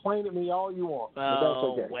and complain at me all you want. But that's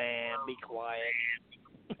okay. Wham, be quiet.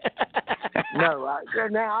 No,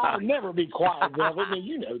 I'll never be quiet, Velvet. I mean,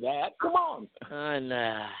 you know that. Come on. I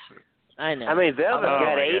know. I mean, Velvet's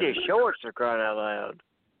got to eat his shorts for crying out loud.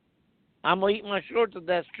 I'm going to eat my shorts if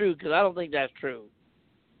that's true, because I don't think that's true.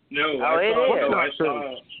 No, I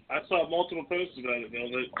saw multiple posts about it,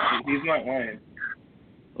 Velvet. He's not lying.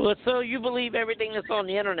 Well, so you believe everything that's on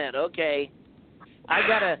the internet, okay? I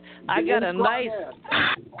got a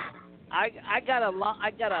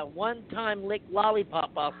one-time lick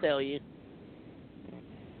lollipop. I'll sell you.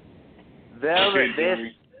 Velvet,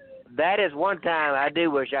 that is one time I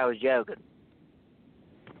do wish I was joking.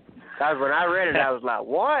 Because when I read it, I was like,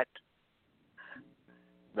 what?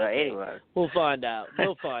 But anyway. We'll find out.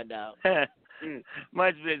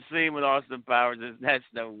 Much been seen with Austin Powers. That's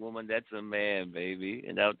no woman. That's a man, baby.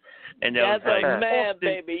 And that's like, a man,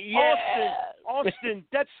 Austin, baby. Yeah. Austin,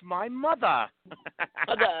 that's my mother.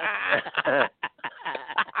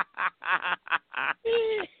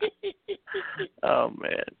 Oh,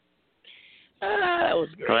 man. That was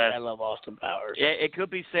great. I love Austin Powers. Yeah, it could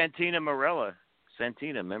be Santina Marella.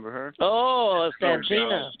 Santina, remember her? Oh,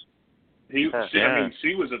 Santina. I mean,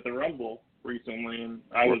 she was at the Rumble recently, and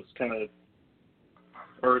I was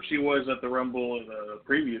she was at the Rumble the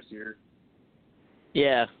previous year.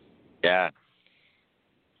 Yeah. Yeah.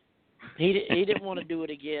 He didn't want to do it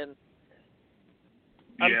again.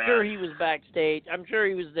 I'm sure he was backstage. I'm sure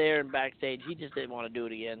he was there and backstage. He just didn't want to do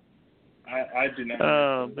it again. I do not.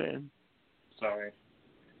 Oh, man. Sorry.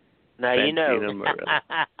 Now, you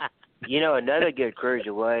know another good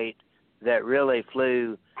cruiserweight that really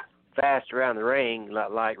flew fast around the ring,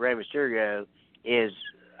 like Rey Mysterio, is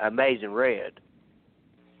Amazing Red.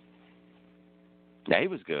 Yeah, he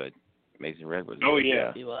was good. Amazing Red was good. Oh,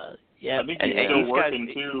 yeah. He was. Yeah. I think he's still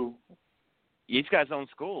working, too. He's got his own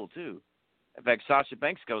school, too. In fact, Sasha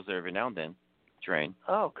Banks goes there every now and then, train.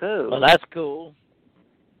 Oh, cool. Well, that's cool.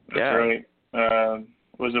 That's right.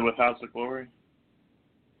 Was it with House of Glory?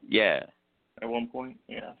 Yeah. At one point?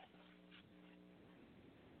 Yeah.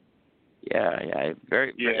 Yeah.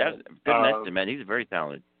 Very good message, man. He's very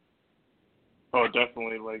talented. Oh,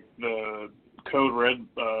 definitely. Like, the Code Red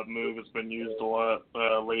move has been used a lot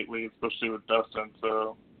lately, especially with Dustin.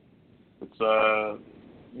 So it's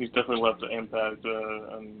he's definitely left an impact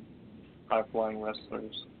on high-flying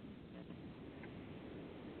wrestlers.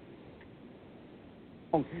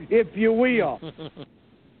 If you will.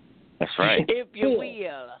 That's right. If you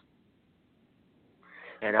will.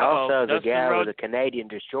 And also the guy with the Canadian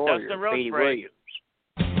Destroyer, Petey Williams.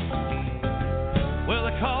 Well,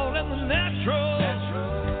 they call him the natural.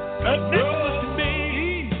 Nicholas can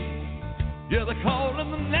be. Yeah, they call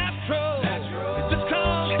him the natural. It just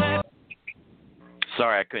comes natural.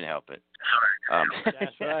 Sorry, I couldn't help it.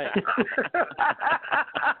 That's right.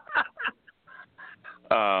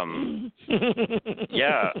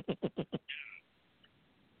 Yeah.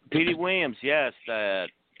 Petey Williams, yes, the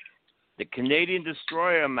Canadian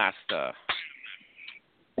Destroyer Master.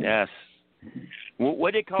 Yes,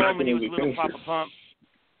 What did they call him when he was Little Papa Pump?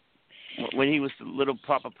 When he was Little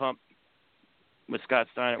Papa Pump with Scott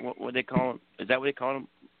Steiner, what they call him? Is that what they called him?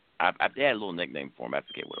 They had a little nickname for him. I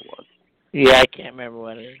forget what it was. Yeah, I can't remember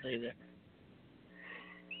what it is either.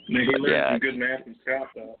 He learned some good math from Scott,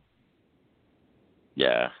 though.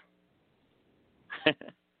 Yeah.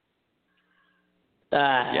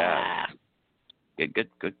 Yeah.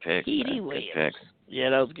 Good pick. Petey Williams. Yeah,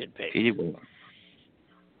 that was a good pick.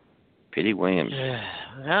 Petey Williams.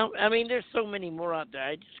 I mean, there's so many more out there.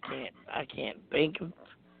 I can't think of.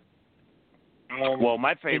 Well,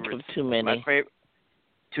 my favorite. Too many.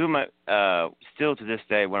 Two of my still to this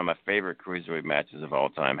day, one of my favorite cruiserweight matches of all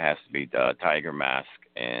time has to be Tiger Mask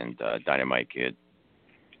and Dynamite Kid.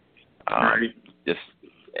 Just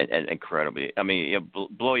incredibly. I mean, it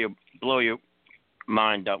blow your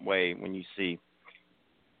mind that way when you see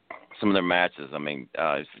some of their matches. I mean,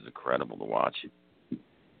 this is incredible to watch.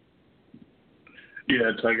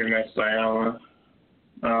 Yeah, Tiger Mask Sayama.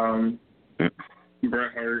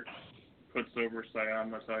 Bret Hart puts over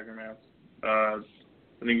Sayama, Tiger Mask. I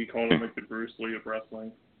think he called him like the Bruce Lee of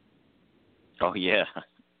wrestling. Oh yeah,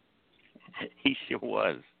 he sure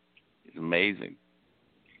was. He's amazing.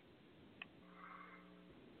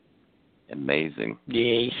 Amazing.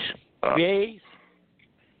 Yes. Yes.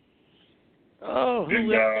 Oh,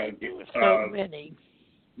 who else? There were so many.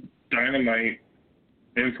 Dynamite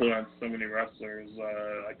influenced so many wrestlers.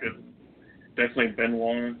 I could definitely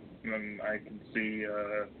Benoit, and I can see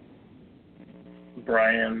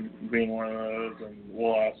Brian being one of those, and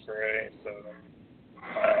Will Ospreay. So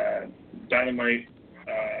Dynamite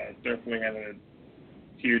definitely had a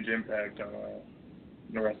huge impact on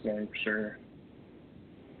the wrestling for sure.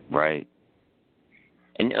 Right.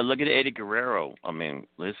 And look at Eddie Guerrero. I mean,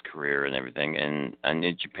 his career and everything. And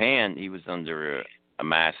in Japan, he was under a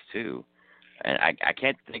mask too. And I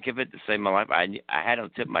can't think of it to save my life. I had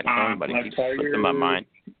him tip my tongue, but it keeps slipping in my mind.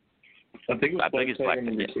 I think it's Black Tiger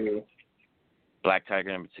number 2. Black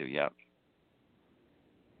Tiger number 2, yep.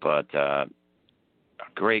 But a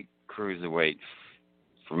great cruiserweight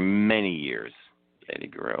for many years, Eddie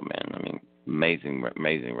Guerrero, man. I mean, amazing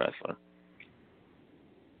wrestler.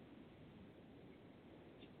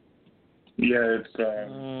 Yeah, it's.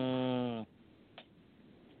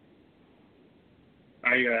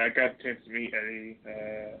 I got a chance to meet Eddie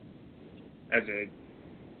as a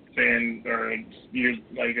fan, or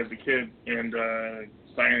like as a kid, and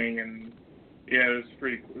signing, and yeah, it was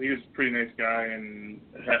pretty. He was a pretty nice guy, and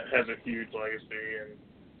has a huge legacy.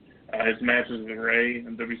 And his matches with Ray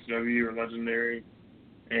and WCW are legendary,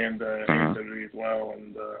 and AEW as well.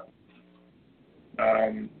 And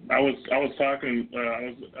I was talking.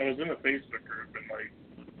 I was in a Facebook group, and like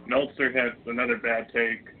Meltzer had another bad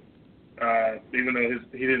take. Even though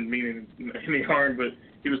he didn't mean any harm, but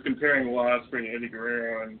he was comparing Will Ospreay to Eddie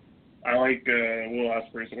Guerrero, and I like Will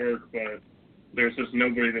Ospreay's work, but there's just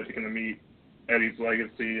nobody that's going to meet Eddie's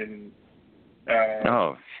legacy and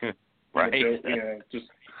right, just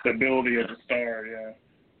the ability as a star, yeah.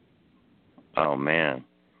 Oh man,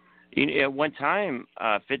 at one time,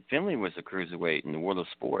 Fit Finlay was a cruiserweight in the world of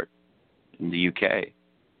sport in the UK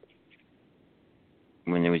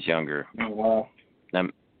when he was younger. Oh wow.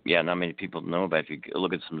 Yeah, not many people know about it. If you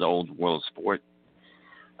look at some of the old World Sport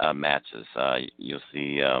matches, you'll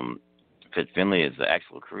see Fit Finlay is the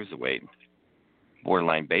actual cruiserweight,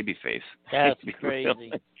 borderline babyface. That's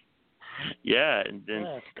crazy. Yeah, and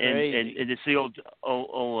then and to see old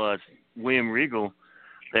William Regal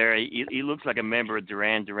there, he looks like a member of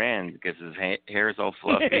Duran Duran because his hair is all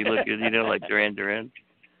fluffy. He looks, like Duran Duran.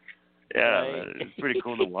 Yeah, right. It's pretty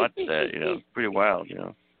cool to watch that. It's pretty wild.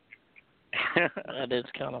 That is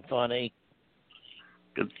kind of funny.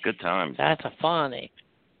 Good times. That's funny.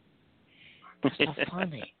 That's so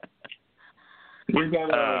funny. What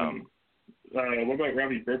about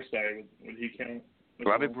Robbie Brookside? Would he count?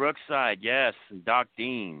 Robbie Brookside, yes, and Doc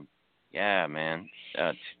Dean. Yeah, man.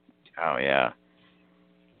 Oh yeah.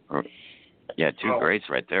 Yeah, two greats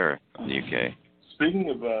right there in the UK. Speaking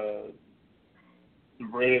of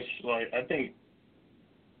British, I think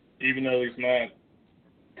even though he's not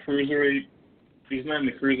he's not in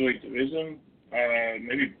the cruiserweight division.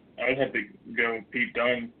 Maybe I'd have to go Pete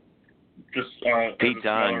Dunne. Just Pete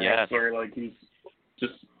Dunne, yes. He's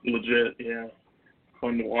just legit, yeah.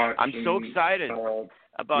 Fun to watch. I'm so excited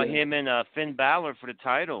about him and Finn Balor for the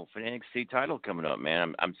title, for the NXT title coming up,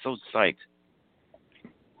 man. I'm so psyched.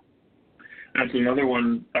 That's another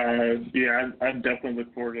one. I definitely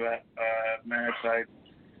look forward to that match. I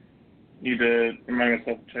need to remind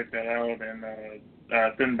myself to check that out. And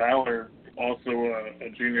Finn Balor, also a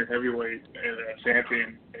junior heavyweight and a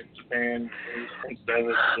champion in Japan. He's Prince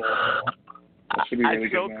Devitt. should be a really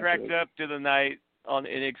I so good cracked matchup. up to the night on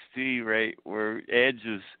NXT, right, where Edge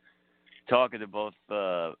is talking to both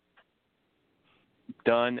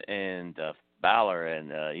Dunn and Balor,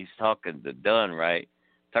 and he's talking to Dunn, right,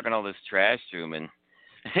 talking all this trash to him, and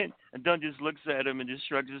Dunn just looks at him and just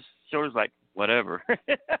shrugs his shoulders like, whatever.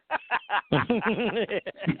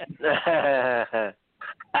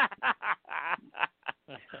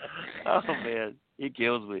 Oh, man. He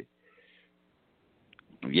kills me.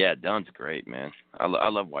 Yeah, Dunn's great, man. I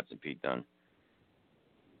love watching Pete Dunne.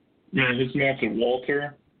 Yeah, his match with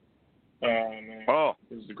Walter. Man, oh,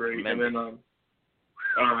 it was great. Tremendous. And then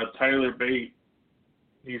Tyler Bate.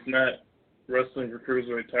 He's not wrestling for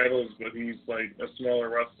cruiserweight titles, but he's like a smaller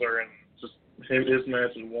wrestler, and just his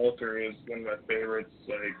match with Walter is one of my favorites.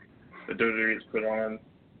 Like the WWE's put on.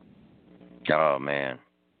 Oh, man.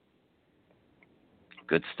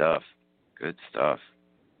 Good stuff. Good stuff.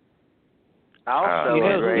 Also,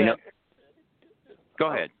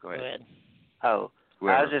 Go ahead. Go ahead. Oh,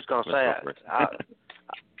 Whoever. I was just going to say,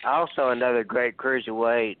 also another great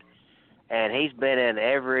cruiserweight, and he's been in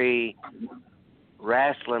every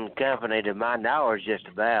wrestling company to my knowledge just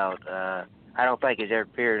about. I don't think he's ever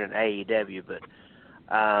appeared in AEW, but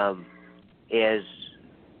is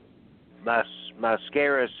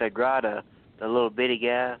Mascara Sagrada, the little bitty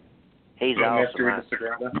guy. He's awesome. Mascara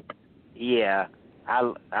Sagrada? Yeah.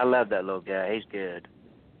 I love that little guy. He's good.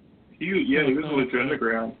 He was with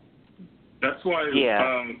Underground. That's why.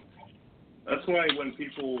 Yeah. That's why when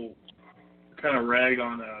people kind of rag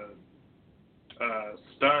on a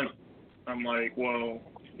stunt, I'm like, well,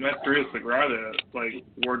 Mascara Sagrada like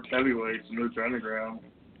worked heavyweights in Lucha Underground.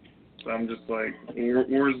 So I'm just like,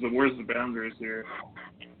 where's the boundaries here?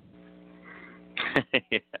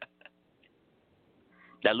 Yeah.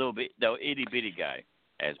 That little bit, the itty bitty guy,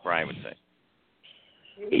 as Brian would say.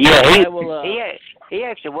 Yeah, he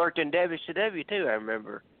actually worked in WCW too. I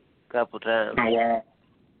remember a couple times. Oh wow!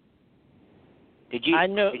 Did you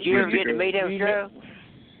ever get to meet him, Joe?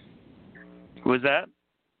 Who was that?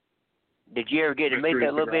 Did you ever get to meet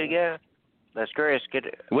that little bitty guy? Mascara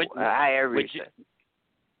Which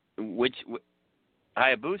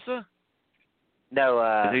Hayabusa? No,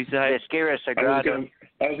 Mascara Sagrada.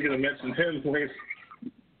 I was gonna mention him, please.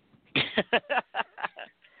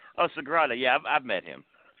 Oh, Sagrada. Yeah, I've met him.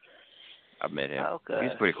 Okay.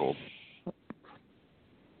 He's pretty cool.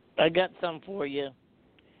 I got some for you.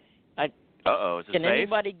 Is it Can safe?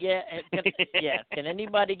 anybody guess? Can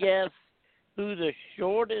anybody guess who the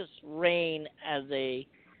shortest reign as a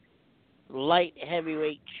light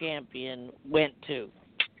heavyweight champion went to?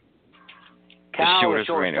 Kyle shortest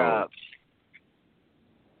reign.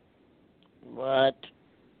 What?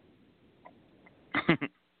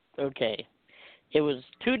 Okay. It was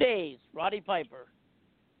 2 days. Roddy Piper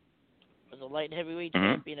was a light heavyweight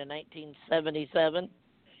champion in 1977.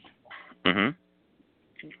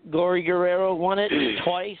 Mm-hmm. Gory Guerrero won it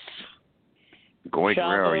twice. Gory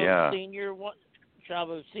Guerrero, yeah.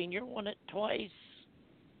 Chavo Sr. won it twice.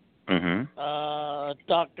 Mm-hmm.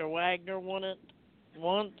 Dr. Wagner won it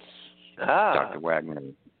once. Dr. Wagner.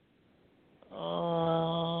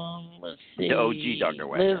 Let's see. The OG Dr.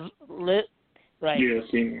 Wagner. Right. Yeah,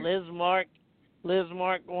 Liz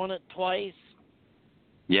Mark won it twice.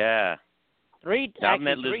 Yeah. I've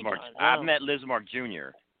met Liz Mark. Times. I've met Liz Mark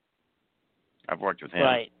Jr. I've worked with him.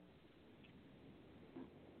 Right.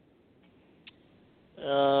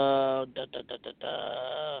 El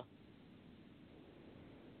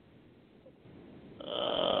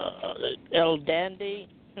Dandy.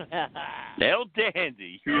 El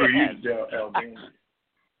Dandy. Who are you, El Dandy?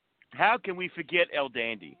 How can we forget El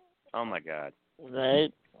Dandy? Oh my God.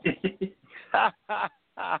 Right.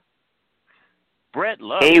 Brett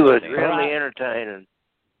loved He was El Dandy. really entertaining.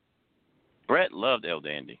 Brett loved El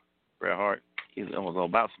Dandy. Bret Hart. He was all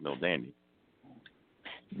about some El Dandy.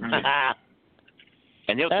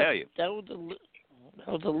 And he'll tell you. That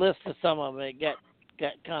was a list of some of them. It got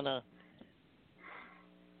kind of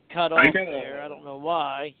cut off there. I don't know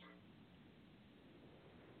why.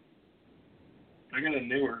 I got a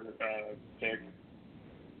newer pick.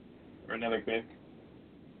 Or another pick.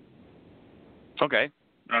 Okay.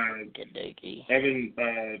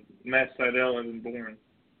 Matt Sydal, Evan Bourne.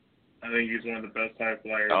 I think he's one of the best high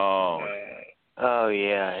flyers. Oh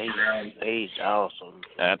yeah, he's awesome.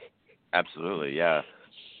 Absolutely, yeah.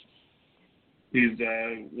 He's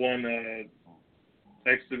won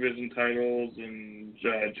X Division titles and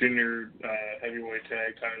junior heavyweight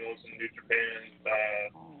tag titles in New Japan.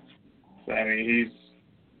 So, I mean,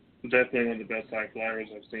 he's definitely one of the best high flyers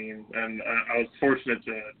I've seen, and I was fortunate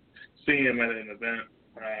to see him at an event,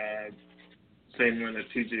 same one that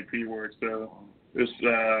TJP worked. So it was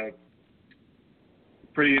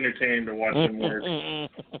pretty entertaining to watch him work.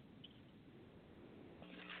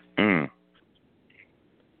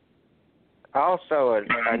 Also,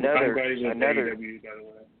 another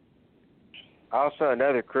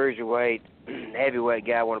cruiserweight, heavyweight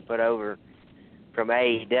guy I want to put over from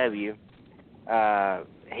AEW.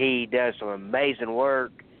 He does some amazing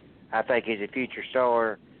work. I think he's a future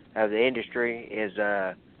star of the industry. Is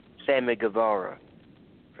Sammy Guevara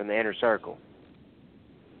from the Inner Circle.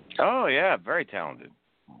 Oh yeah, very talented.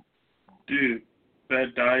 Dude,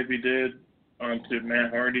 that dive he did onto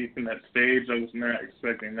Matt Hardy from that stage, I was not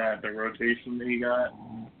expecting that. The rotation that he got,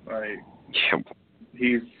 like,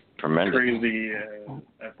 he's tremendous, crazy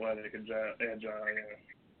athletic and agile.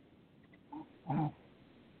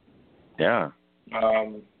 Yeah.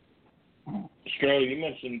 Shirley, you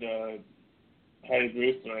mentioned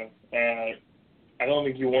Hayabusa. I don't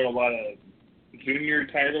think he won a lot of junior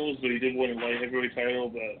titles, but he did win a light heavyweight title.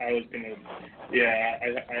 But I was gonna, I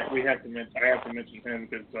have to mention him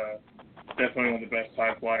because definitely one of the best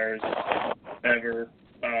high flyers ever.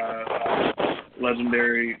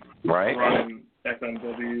 Legendary run in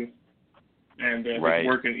FMW, and his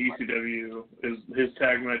work in ECW. His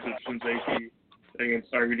tag match with Shinzeki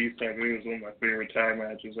against RVD Sabu was one of my favorite tag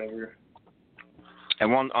matches ever.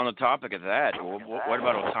 And on the topic of that, what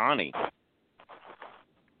about Otani?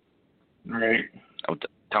 Right.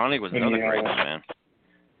 Otani was another great one, man.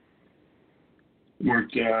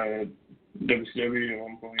 Worked WCW at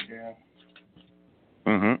one point, yeah.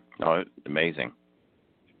 Oh, amazing.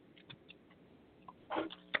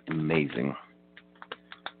 Amazing.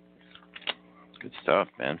 Good stuff,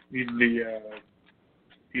 man. He's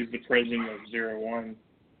the president of 01,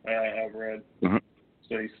 I've read.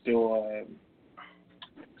 So he's still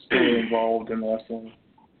involved in wrestling.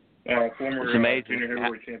 Former junior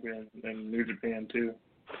heavyweight champion in New Japan too.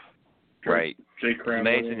 Right. Jay Crown.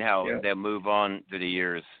 It's amazing how they'll move on through the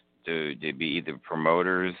years to be either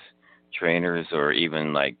promoters, trainers, or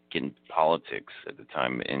even like in politics at the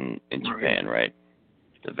time in Japan, right?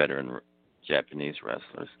 The veteran Japanese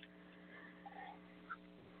wrestlers.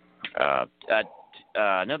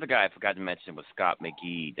 Another guy I forgot to mention was Scott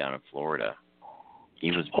McGee down in Florida.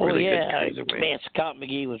 He was really good. Man, Scott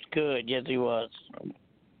McGee was good. Yes, he was.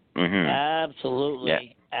 Absolutely. Yeah.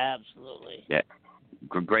 Absolutely. Yeah.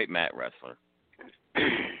 Great mat wrestler.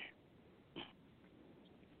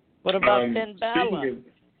 What about Finn Balor?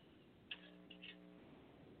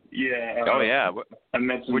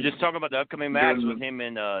 We're just talking about the upcoming match with him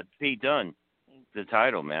and Pete Dunne. The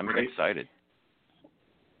title, man. I'm excited.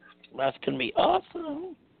 That's going to be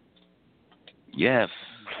awesome. Yes.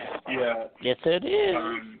 Yeah. Yes, it is.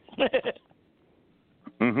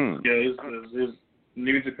 Yeah, his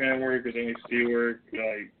New Japan work, his NXT work,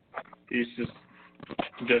 like, he's just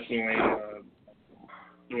definitely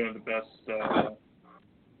one of the best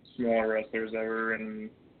smaller wrestlers ever, and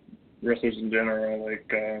wrestlers in general. Like,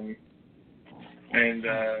 and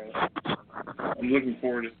I'm looking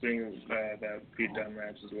forward to seeing that Pete Dunne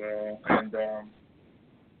match as well.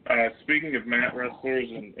 And speaking of mat wrestlers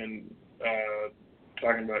and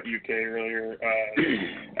talking about UK earlier,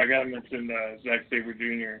 I got to mention Zack Sabre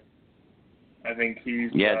Jr. I think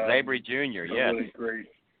he's Sabre Jr. a really great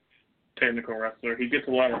technical wrestler. He gets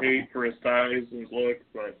a lot of hate for his size and his looks,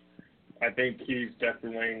 but I think he's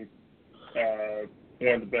definitely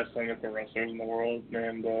one of the best technical wrestlers in the world.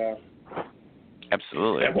 And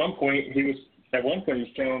absolutely. At one point he was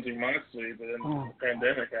challenging Moxley, but then the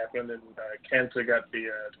pandemic happened and Kenta got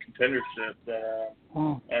the contendership.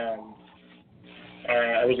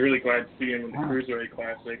 I was really glad to see him in the Cruiserweight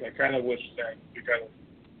Classic. I kind of wish that we got a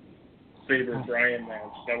Sabre Bryan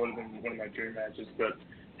match. That would have been one of my dream matches. But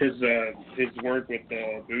his work with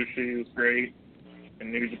Bushi was great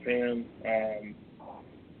in New Japan. And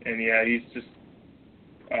yeah, he's just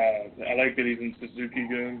I like that he's in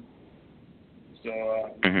Suzuki-gun.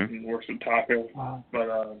 So he works with Taco.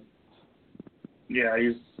 But yeah,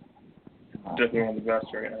 he's definitely one of the best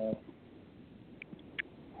right now.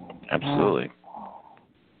 Absolutely.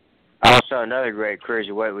 Also, another great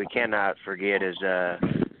cruiserweight we cannot forget is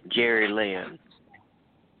Jerry Lynn.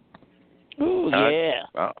 Oh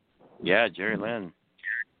yeah. Yeah, Jerry Lynn.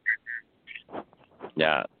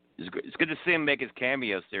 Yeah, it's good to see him make his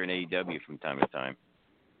cameos there in AEW from time to time.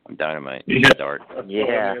 On Dynamite. Start.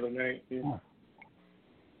 Yeah.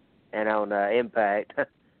 And on Impact.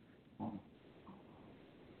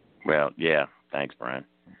 Well, yeah. Thanks, Brian.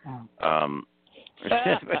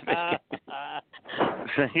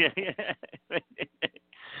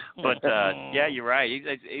 But yeah, you're right.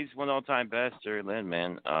 He's one of the all-time best, Jerry Lynn,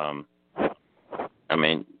 man. I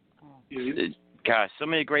mean, gosh, so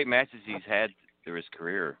many great matches he's had through his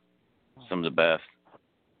career. Some of the best.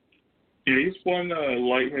 Yeah, he's won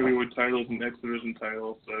light heavyweight titles and X Division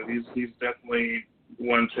titles, so he's definitely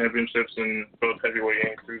won championships in both heavyweight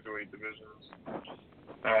and cruiserweight divisions.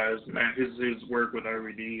 His work with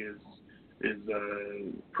RVD is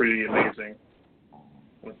pretty amazing.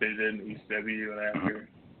 What they did in ECW and after.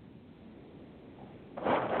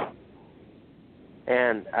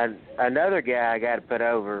 And another guy I got to put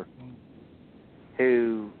over,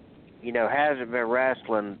 who, hasn't been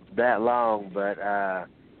wrestling that long, but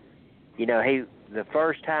the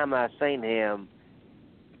first time I seen him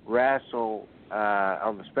wrestle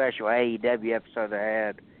on the special AEW episode I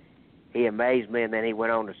had, he amazed me, and then he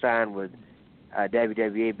went on to sign with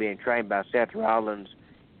WWE, being trained by Seth Rollins.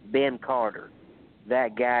 Ben Carter.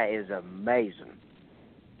 That guy is amazing.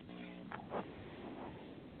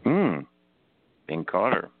 Ben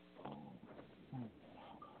Carter.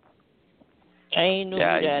 I ain't know who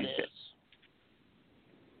that is.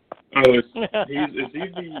 Oh, is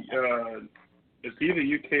he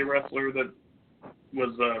the UK wrestler that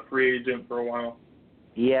was a free agent for a while?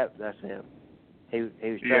 Yep, that's him. He was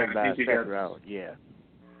trained by Seth Rollins. Yeah.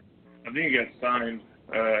 I think he got signed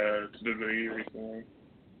to WWE recently.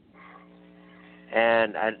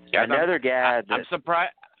 And another guy. I'm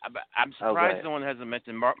surprised. I'm surprised no one hasn't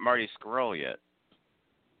mentioned Marty Scurll yet.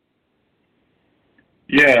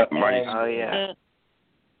 Yeah. Marty. Oh yeah.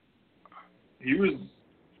 He was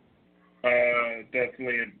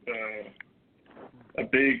definitely a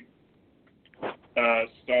big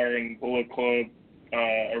star in Bullet Club,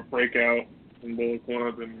 or breakout in Bullet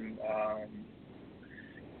Club, and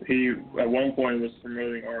he at one point was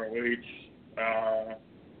promoting ROH.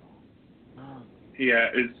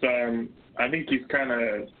 I think he's kind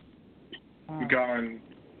of gone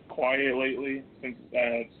quiet lately since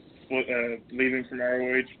leaving from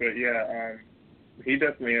ROH, but he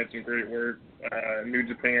definitely had some great work, New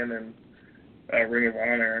Japan and Ring of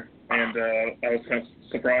Honor, and I was kind of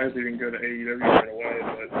surprised he didn't go to AEW right away,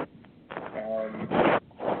 but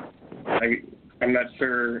I'm not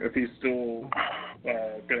sure if he's still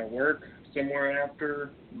going to work somewhere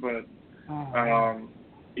after, but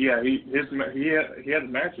he had a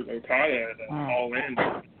match with Okada at All In,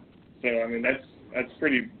 so I mean that's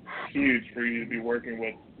pretty huge for you to be working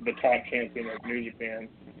with the top champion of New Japan.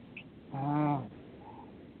 And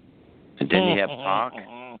didn't he have Pac?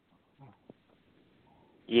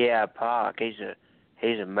 Yeah, Pac. He's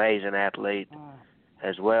an amazing athlete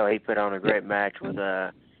as well. He put on a great match with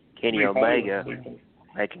Kenny Omega,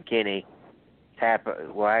 making Kenny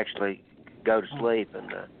go to sleep,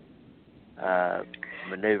 and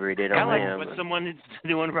maneuver he did on him. Kind of like what someone is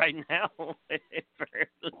doing right now.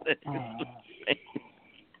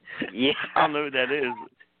 Yeah, I don't know who that is.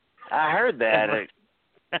 I heard that.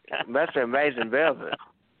 That's Amazing Velvet.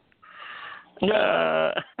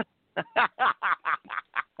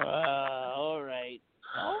 All right.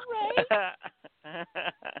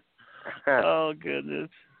 Oh goodness.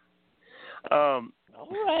 All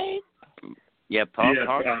right. Yeah, Paul's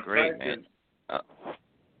great, man.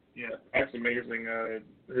 Yeah, that's amazing.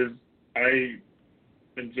 I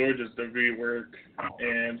enjoyed his WWE work,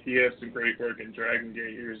 and he had some great work in Dragon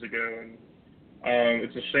Gate years ago. And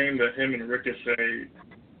it's a shame that him and Ricochet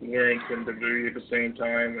weren't in WWE at the same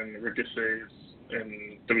time, and Ricochet's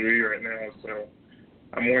in WWE right now. So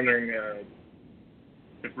I'm wondering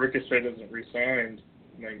if Ricochet doesn't resign,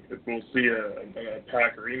 if we'll see a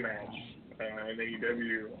Pac rematch in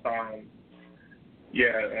AEW. I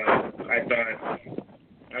thought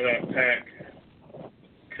Pac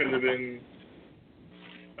could have been.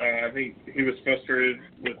 I think he was frustrated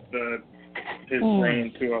with his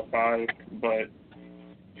reign 205, but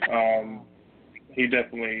he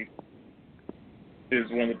definitely is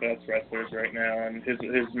one of the best wrestlers right now, and his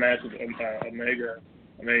match with Omega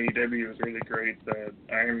on AEW was really great. The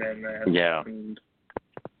Iron Man match. Yeah. And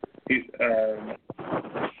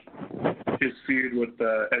his feud with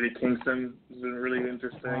Eddie Kingston is really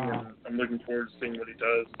interesting, and I'm looking forward to seeing what he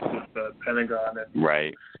does with Pentagon at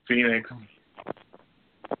Phoenix.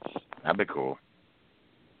 That'd be cool.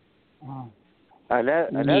 Another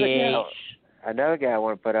guy I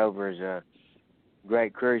want to put over is a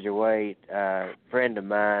great cruiserweight friend of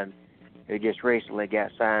mine who just recently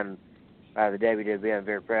got signed by the WWE. I'm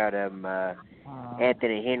very proud of him.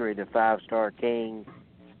 Anthony Henry, the 5-Star King,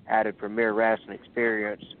 out of Premier Wrestling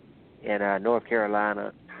Experience in North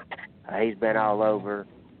Carolina. He's been all over.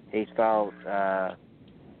 He's fought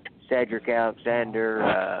Cedric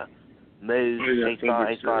Alexander, Moose.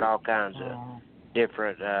 He's fought all kinds of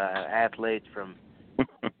different athletes from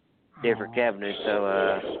different cabinets.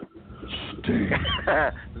 So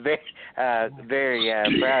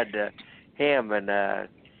very proud to him. And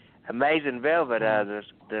Amazing Velvet, the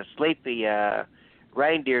the sleepy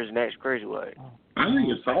reindeer's next cruiserweight? I think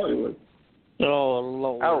it's Hollywood. Oh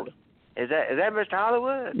Lord. Oh, is that Mr.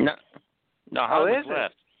 Hollywood? No, Hollywood's is it?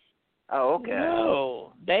 left. Oh, okay.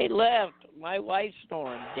 No, they left. My wife's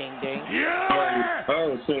snoring. Ding ding. Yeah.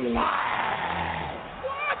 Oh, so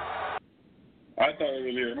I thought it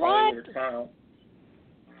was either Hollywood or Kyle.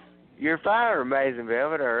 You're fired, Amazing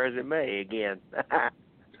Velvet, or is it me again?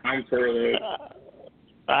 I'm further.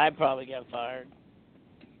 I probably got fired.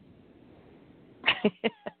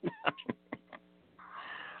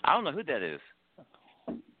 I don't know who that is.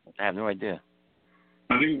 I have no idea.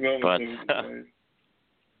 I think But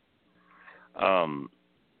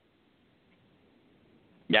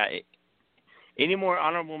yeah. Any more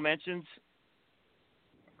honorable mentions?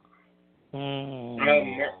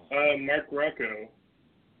 Mark Rocco.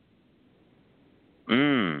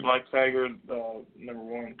 Black Tiger, number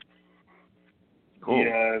 1. Cool.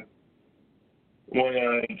 He won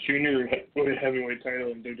a junior heavyweight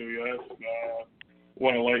title in WWF,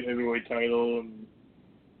 won a light heavyweight title, and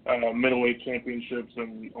middleweight championships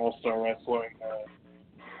and All-Star Wrestling.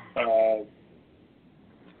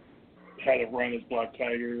 Had a run as Black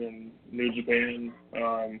Tiger in New Japan.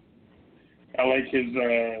 I like his.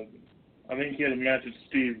 I think he had a match with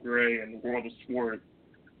Steve Gray in World of Sport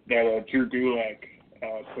that Drew Gulak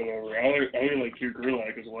put over. I really like Drew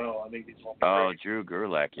Gulak as well. I think he's Drew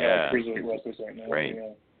Gulak, yeah. Wrestlers right now. Great.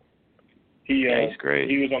 Yeah. He's great.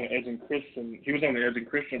 He was on the Edge and Christian. He was on the Edge and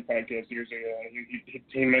Christian podcast years ago.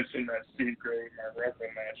 He mentioned that Steve Gray Mark Rocco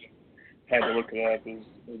match and had to look it up. It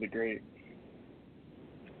was great.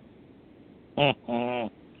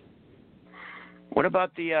 What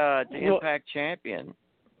about the Impact champion?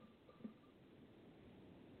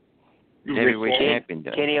 Heavyweight champion.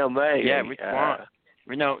 Kenny Omega. Yeah, Rich Swann.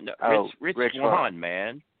 Rich Swann,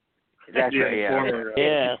 man. That's right,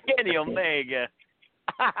 yeah. Kenny Omega.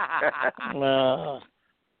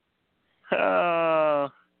 Oh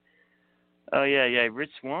yeah,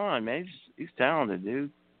 Rich Swann, man, he's talented,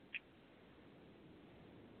 dude.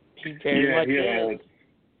 He very much is.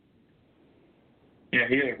 Yeah,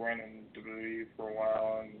 he had a run in WWE for a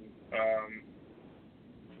while, and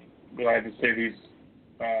glad to say he's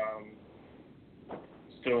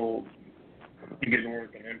still getting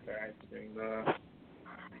work in Impact, and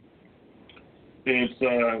it's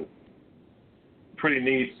pretty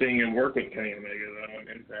neat seeing him work with Kenny Omega though in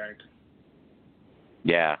Impact.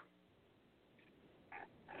 Yeah.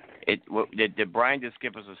 Did Brian just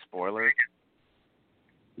give us a spoiler?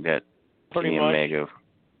 That pretty Kenny much. Omega.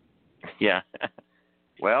 Yeah.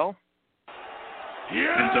 Well.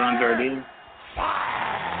 And John Jardine.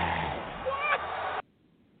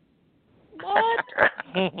 What?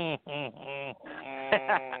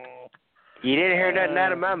 You didn't hear nothing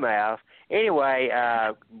out of my mouth. Anyway,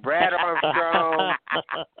 Brad Armstrong,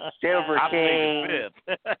 Silver King,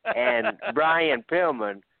 and Brian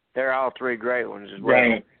Pillman, they're all 3 great ones as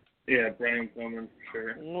well. Brian Pillman,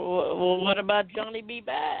 for sure. Well, what about Johnny B.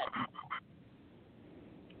 Bad?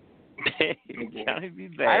 Johnny B.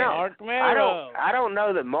 Bad. I don't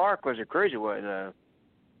know that Mark was a cruiserweight, though.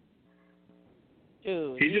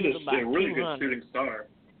 Dude, he did a really 200. good shooting star.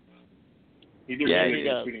 He did a really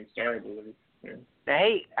good shooting star, I believe. Yeah.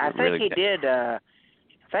 I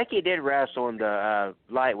think he did wrestle in the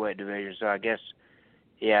lightweight division. So I guess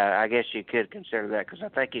you could consider that because I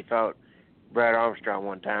think he fought Brad Armstrong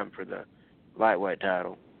one time for the lightweight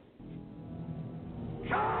title.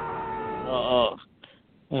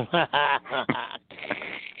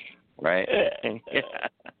 Right.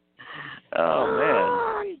 Oh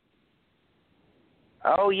man.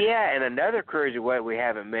 Oh yeah, and another cruiserweight we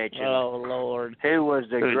haven't mentioned. Oh Lord. Who was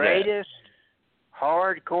the Who's greatest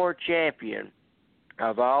hardcore champion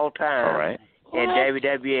of all time in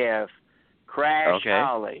WWF? Crash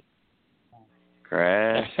Holly.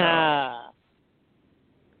 Crash. I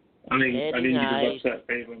think you can upset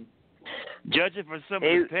Pavin. Judging from some of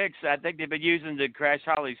the picks, I think they've been using the Crash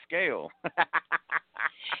Holly scale.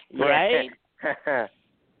 Right?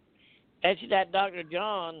 That's that Dr.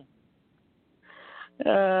 John.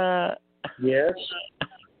 Yes.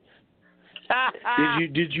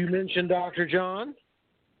 Did you mention Dr. John?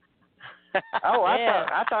 Oh,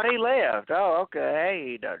 I thought he left. Oh, okay.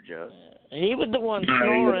 Hey, Dr. John. He was the one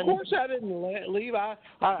snoring. Of course, I didn't leave. I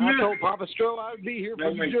told Papa Stro I would be here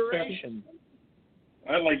for the duration.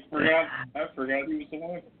 I forgot he was the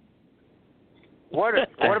one.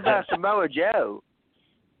 What about Samoa Joe?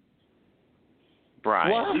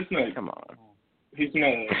 Brian, what? Come on. He's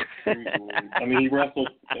not. I mean, he wrestled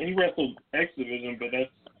X Division, but that's.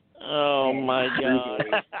 Oh my God.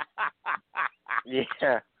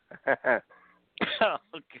 Yeah. Oh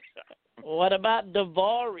God. What about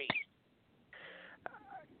Davari?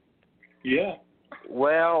 Yeah.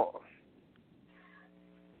 Well,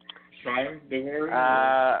 Trying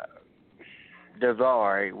Davari?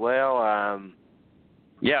 Davari. Well,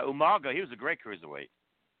 yeah, Umaga, he was a great cruiserweight.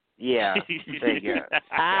 Yeah. There you go.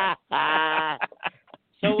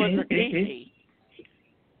 So was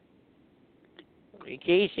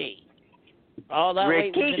Rikishi. All that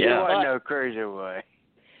weight was in his wasn't butt. no cruiserweight.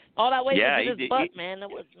 All that weight Yeah, was in he his did- butt, man. That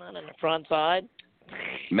was not in the front side.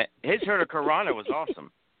 Man, his herd of Karana was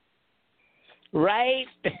awesome. Right?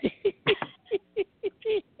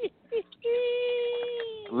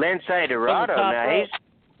 Lindsay Dorado. Top Now rope.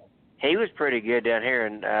 he was pretty good down here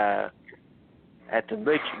in at the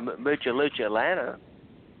Mucha Lucha Atlanta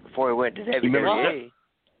before he went to WWE.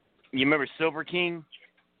 You remember Silver King?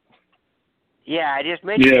 Yeah, I just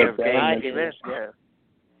mentioned Yeah, Silver King I a few minutes ago.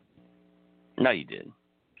 No, you didn't.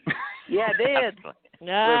 Yeah, I did.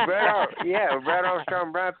 Nah. With Brad Armstrong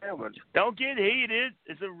and Brian Pillman. Don't get heated.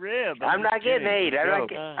 It's a rib. I'm not getting heat.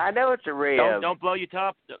 I know it's a rib. Don't blow your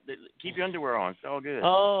top. Keep your underwear on. It's all good.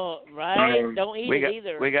 Oh, right. Don't eat it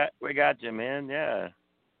either. We got you, man. Yeah.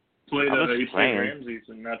 Played I was Ethan playing. Ramsey's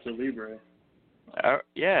in Nacho Libre.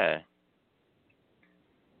 Yeah.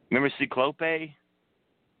 Remember Ciclope?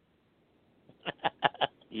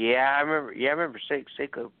 Yeah, I remember. Yeah, I remember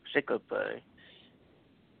Ciclope.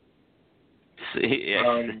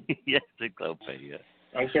 Yes, Ciclope. Yeah.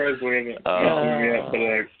 I'm sorry, we haven't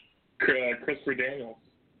but Christopher Daniels.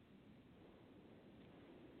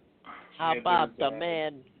 How about the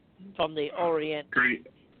man from the Orient,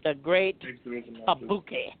 the great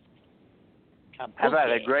Kabuki? How about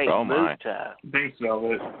the great Muta? Thanks,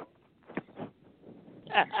 Velvet.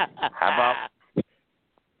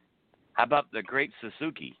 How about the great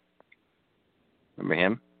Suzuki? Remember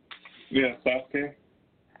him? Yeah, Sasuke.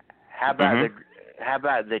 How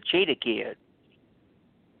about the Cheetah Kid?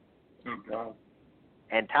 Oh God.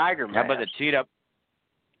 And Tiger Mask. How about the Cheetah?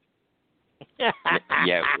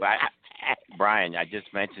 Yeah, Brian, I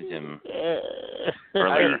just mentioned him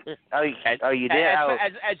earlier. You did?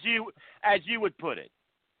 As you would put it,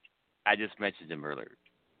 I just mentioned him earlier.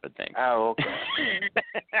 But thanks. Oh, okay.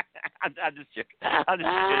 I'm just joking.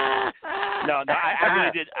 No,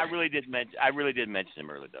 I really did mention him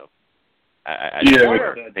earlier, though.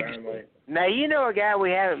 Now you know a guy we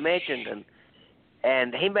haven't mentioned,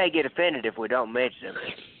 and he may get offended if we don't mention him.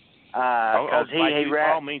 By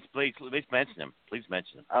all means, please mention him. Please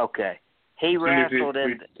mention him. Okay, he wrestled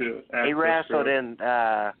in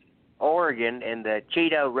Oregon in the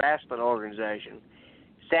Cheeto Wrestling Organization,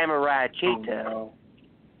 Samurai Cheetah. Oh, no.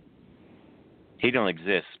 He don't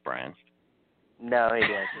exist, Brian. No, he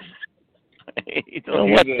doesn't. He don't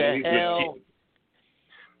What exist. the hell?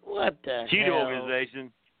 What the Cheetah hell?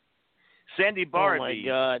 Organization. Sandy Barr. Oh my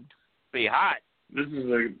God. Be hot. This is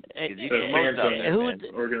a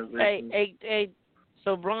organization. Hey,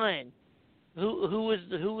 so Brian, who was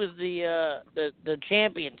the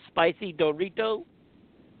champion? Spicy Dorito?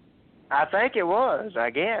 I think it was. I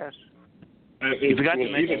guess. Was he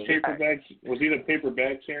the paper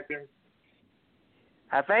bag champion?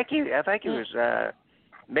 I think he was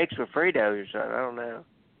mixed with Fritos or something. I don't know.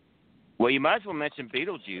 Well, you might as well mention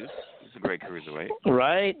Beetlejuice. He's a great cruiserweight.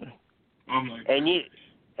 Right. Oh my God.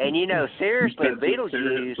 And you know, seriously,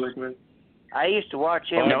 Beetlejuice. I used to watch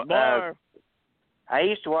him. I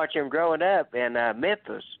used to watch him growing up in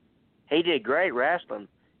Memphis. He did great wrestling.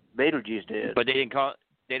 Beetlejuice did. But they didn't call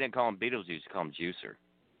him Beetlejuice. They called him Juicer.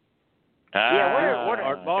 Yeah,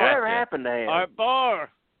 whatever happened to him? Art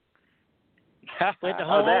Barr. Went to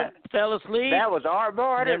home, fell asleep. That was Art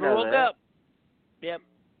Barr. I didn't never know woke that. up. Yep.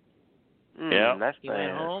 That's he bad.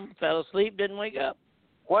 went home, fell asleep, didn't wake up.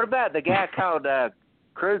 What about the guy called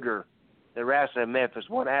Kruger, the wrestler in Memphis?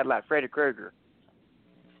 One that had like Freddy Krueger.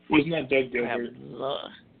 Wasn't that Doug Gilbert?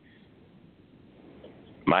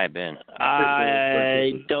 Might have been.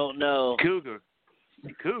 I don't know. Cougar.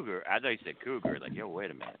 I thought you said Cougar. Like, yo,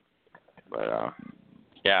 wait a minute. But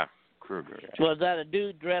yeah, Kruger. Yeah. Was that a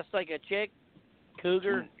dude dressed like a chick?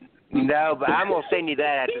 Cougar? No, but I'm gonna send you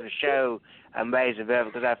that after the show, Amazing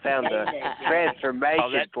Velvet, because I found the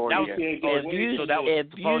transformation for you. So that was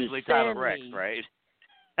supposedly Tyler Rex, right?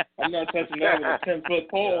 I'm not touching that with a 10-foot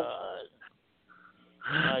pole.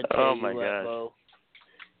 Oh my gosh.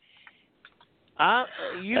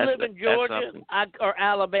 You live in Georgia or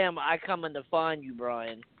Alabama? I coming to find you,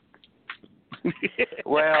 Brian.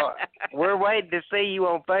 Well, we're waiting to see you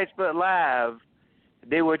on Facebook Live.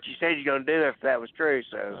 Do what you said you're gonna do if that was true.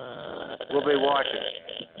 So we'll be watching.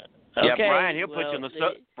 Yeah, Okay, Brian, he'll put you on the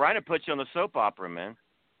Brian will put you on the soap opera, man.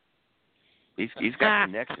 He's got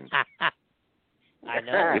connections. I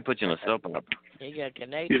know. He put you in a soap opera. He got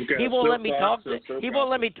connections. He won't let me talk to. He won't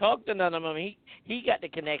let me talk to none of them. He got the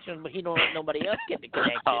connections, but he don't let nobody else get the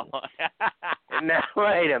connection. Now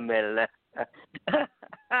wait a minute.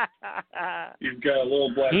 He's got a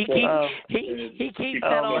little black. He keeps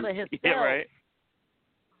that all to himself. Yeah, right.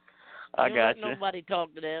 I got you. Nobody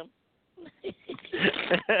talk to them.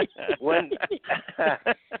 When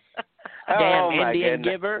Damn Indian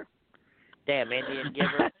giver. Damn Indian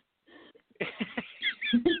giver.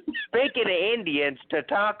 Speaking of Indians,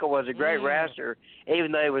 Tatanka was a great wrestler,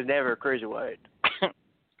 even though he was never a cruiserweight.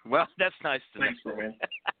 Well, that's nice to Thanks, know. man.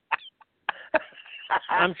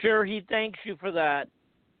 I'm sure he thanks you for that.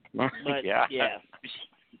 But, yeah.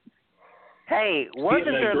 Hey, wasn't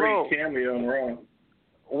there a little cameo in Raw?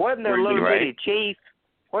 Wasn't there a little right? bitty chief?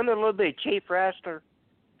 Wasn't there a little bitty chief wrestler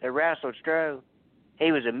that wrestled Stroh?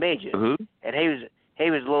 He was a midget, Who? and he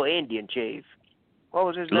was a little Indian chief. What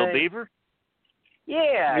was his Little name? Beaver?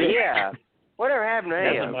 Yeah. Whatever happened to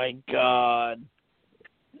him? Oh my God.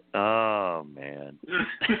 Oh man.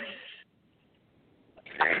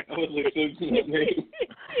 I was expecting that name.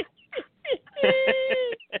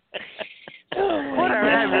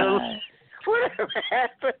 Whatever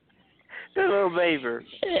happened to Little Beaver?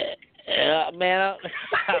 Man.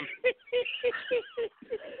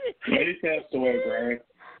 He passed away, Brian.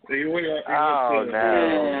 Oh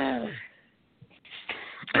no.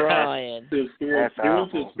 Brian. He went to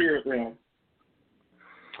the spirit realm.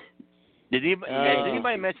 Did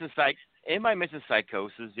anybody mention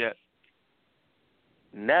Psychosis yet?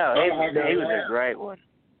 No, he was a great one.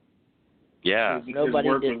 Yeah. His Nobody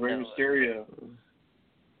work did with Rey Mysterio.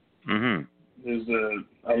 Mhm.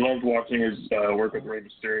 I loved watching his work with Rey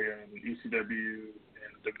Mysterio and ECW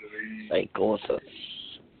and WWE. Psychosis.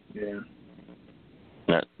 Yeah.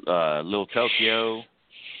 Little Tokyo.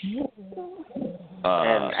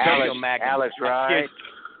 And Tokyo Magnum. Alex Wright.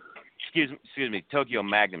 Excuse me. Tokyo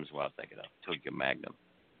Magnum is what I'm thinking of. Tokyo Magnum.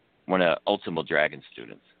 One of Ultimate Dragon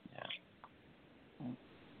students. Yeah.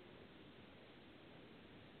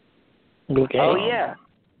 Okay. Oh yeah,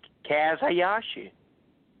 Kaz Hayashi.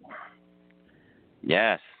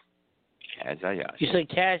 Yes. Kaz Hayashi. You said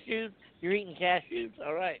cashews? You're eating cashews?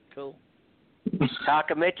 All right, cool.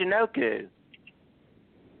 Taka Michinoku.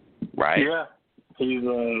 Right. Yeah. He's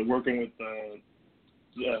working with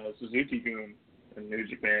Suzuki-gun in New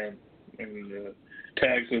Japan and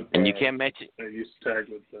tags with. And you can't mention. They used to tag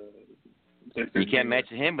with. You can't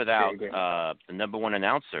mention him without the number one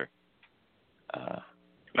announcer.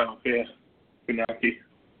 Oh yeah, Funaki.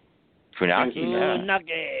 Yeah.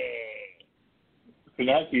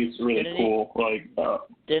 Funaki's really cool. Like I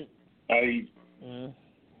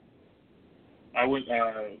went.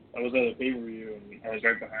 I was at a pay-per-view and I was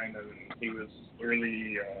right behind him, and he was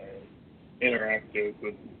really interactive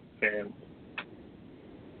with fans.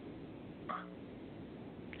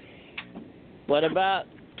 What about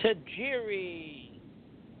Tajiri?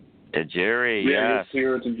 Tajiri, yeah.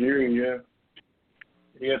 Hiro Tajiri, yeah.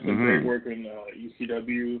 He had some great work in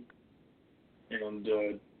ECW and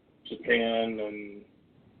Japan and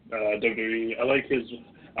WWE.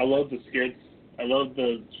 I love the skits. I love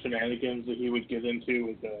the shenanigans that he would get into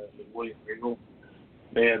with William Regal.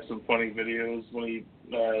 They had some funny videos when he.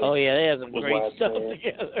 They had some great stuff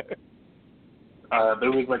together.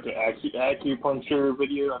 There was like an acupuncture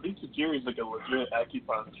video. I think Tajiri's like a legit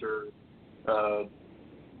acupuncture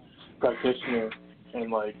practitioner,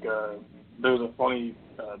 and like there was a funny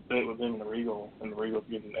bit with him and Regal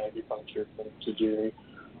getting acupuncture from Tajiri.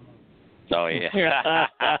 Oh yeah,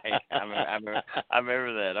 I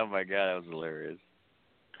remember that. Oh my god, that was hilarious.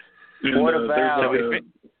 What about?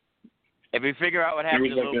 Have we figured out what happened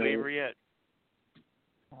to Little Beaver yet?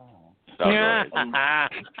 Go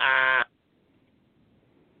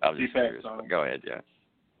ahead, yeah.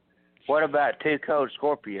 What about Too Cold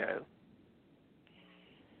Scorpio?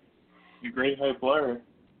 A great high flyer.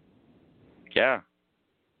 Yeah.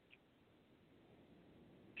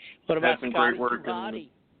 What about some Scotty great work Duhati?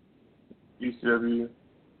 in ECW?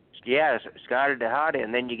 Yeah, Scotty Duhati,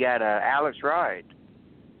 and then you got Alex Wright.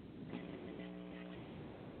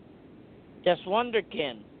 Just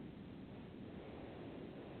Wonderkin.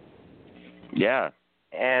 Yeah.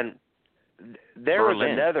 And there was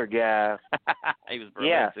another guy. He was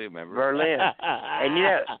Berlin too, remember? Berlin.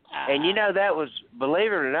 and you know that was,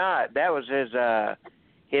 believe it or not, that was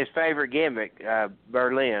his favorite gimmick,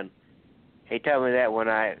 Berlin. He told me that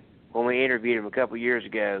when we interviewed him a couple of years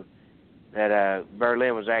ago, that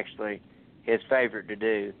Berlin was actually his favorite to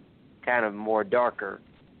do, kind of more darker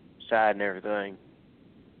side and everything.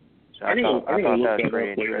 So I thought that was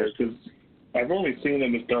pretty interesting. I've only seen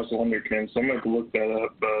him as Dust Wonderkin, so I'm going to look that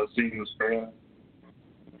up, seeing this brand.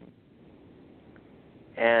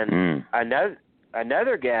 And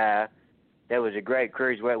another guy that was a great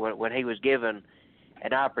cruiserweight when he was given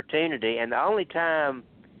an opportunity, and the only time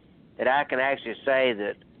that I can actually say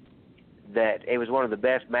that it was one of the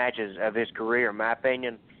best matches of his career, in my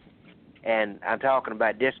opinion, and I'm talking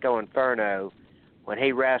about Disco Inferno when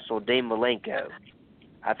he wrestled Dean Malenko.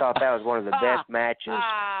 I thought that was one of the best matches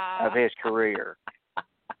of his career.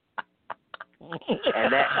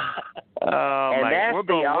 And we're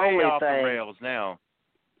going way off the rails now.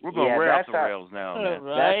 We're going way off the rails now, man.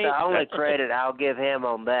 That's the only credit I'll give him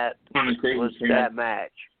on that was that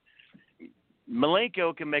match.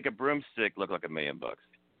 Malenko can make a broomstick look like $1 million.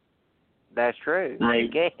 That's true. Right.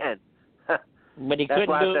 He can. But he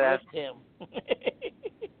couldn't do it with him.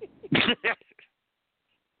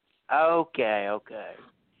 Okay.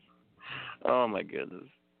 Oh my goodness.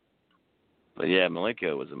 But yeah,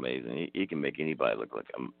 Malenko was amazing. He can make anybody look like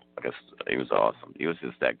he was awesome. He was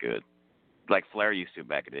just that good. Like Flair used to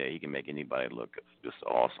back in the day. He can make anybody look just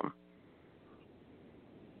awesome.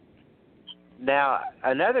 Now,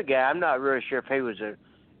 another guy, I'm not really sure if he was a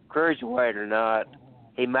cruiserweight or not.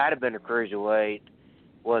 He might have been a cruiserweight,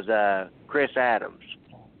 was Chris Adams.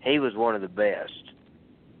 He was one of the best.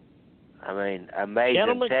 I mean,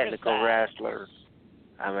 amazing technical wrestler.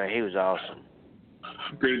 I mean, he was awesome.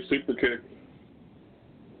 Great super kick.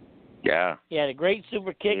 Yeah. He had a great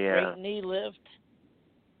super kick, great knee lift.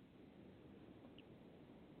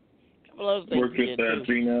 Couple of those things Worked with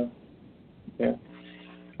Gino. Yeah.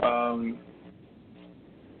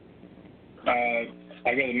 I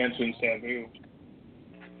got to mention Sabu.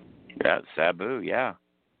 Yeah, Sabu. Yeah.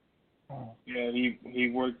 Yeah, he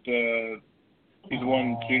worked. He's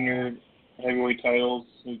won junior heavyweight titles.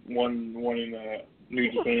 He won in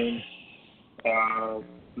New Japan.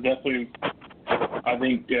 Definitely, I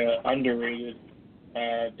think underrated.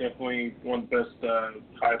 Definitely one of the best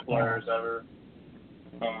high flyers ever.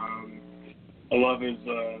 I love his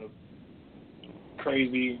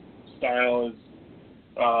crazy style. His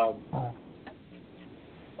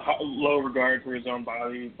low regard for his own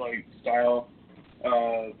body, like style.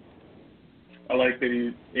 I like that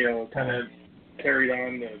he, kind of carried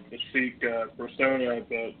on the Sheik persona,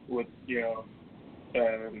 but with,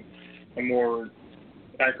 a more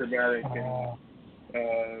acrobatic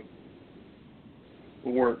and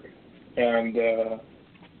work. And got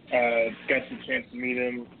the chance to meet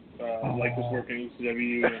him, like his work in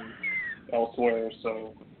ECW and elsewhere.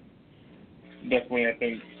 So definitely, I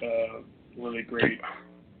think, really great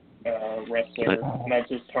wrestler, not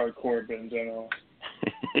just hardcore, but in general.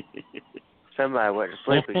 Somebody went to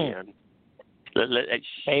sleep again.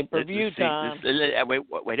 Pay-per-view time.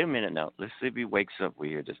 Wait a minute now. Let's see if he wakes up. We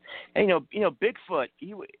hear this. Hey, Bigfoot.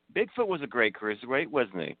 Bigfoot was a great cruiserweight,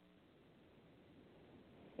 wasn't he?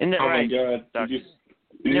 Isn't that right? Oh my God! Did you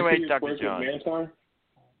see his Dr. work with John? Mantar?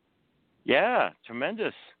 Yeah,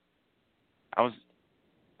 tremendous. I was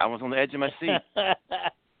on the edge of my seat.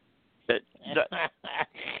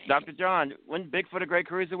 Dr. John, wasn't Bigfoot a great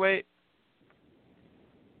cruiserweight?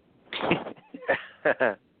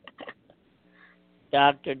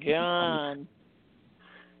 Dr. John.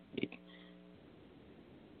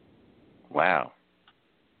 Wow.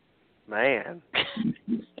 Man.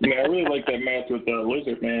 Yeah, I really like that match with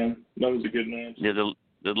Lizard Man. That was a good match. Yeah,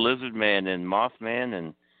 the Lizard Man and Mothman,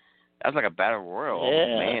 and that was like a battle royal. All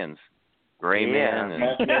the mans. Gray Man and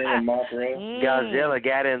Mothman and Mothra. Godzilla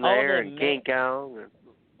got in there and King Kong.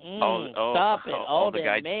 Stop it. All the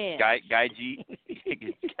man.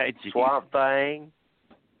 Swamp Thing.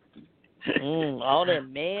 All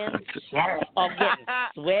them men all getting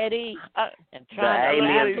sweaty and trying to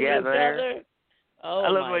laugh at each other. Oh, I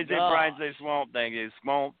love my when they say God. Brian say Swamp Thing. It's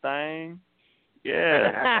Swamp Thing.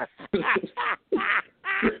 Yeah.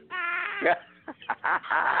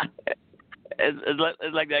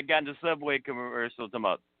 It's like that guy in the Subway commercial talking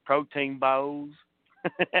about protein bowls.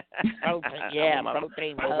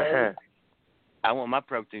 Protein bowls. I want my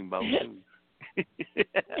protein bowl too.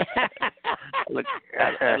 I look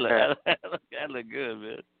good,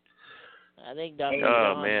 man. I think Dr.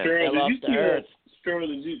 Oh, John man. fell off the earth.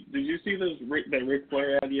 Did you see that Ric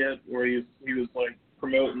Flair ad yet, where he was like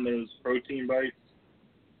promoting those protein bites,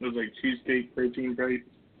 those like cheesecake protein bites?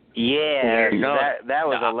 Yeah, that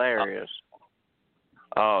was hilarious.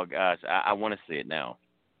 Oh gosh, I want to see it now.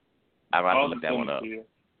 I'll have to look that one up.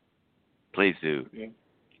 Please do. Yeah.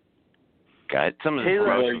 God, some of the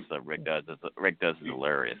promotional stuff Rick does is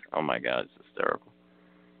hilarious. Oh my God, it's hysterical.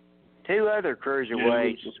 Two other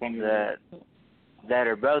cruiserweights that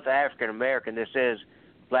are both African American. This is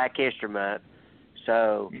Black History Month,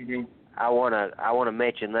 so I wanna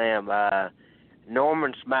mention them.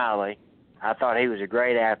 Norman Smiley, I thought he was a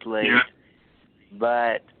great athlete.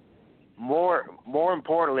 But more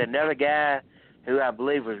importantly, another guy who I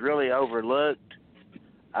believe was really overlooked.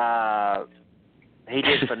 He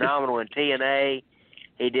did phenomenal in TNA.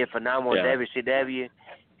 He did phenomenal in WCW.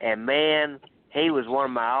 And, man, he was one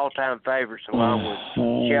of my all-time favorites, along with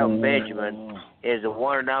Shelton Benjamin, is the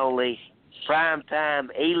one and only primetime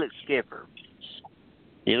Elix Skipper.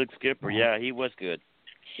 Elix Skipper, yeah, he was good.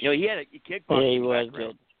 You know, he had a kickboxing Yeah, he was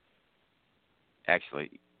background. good. Actually,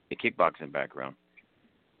 a kickboxing background.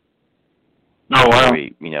 Oh, wow.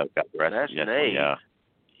 He, got the rest. That's neat. Yeah.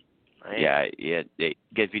 Man. Yeah.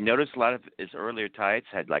 If you notice, a lot of his earlier tights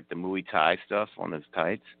had like the Muay Thai stuff on his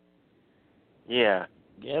tights. Yeah.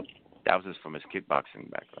 Yep. That was just from his kickboxing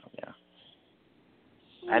background. Yeah.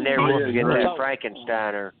 I never will forget that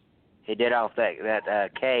Frankensteiner. He did off that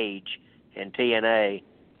cage in TNA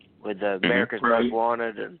with the America's Most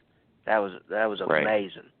Wanted, and that was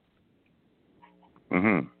amazing.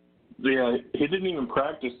 Mhm. Yeah, he didn't even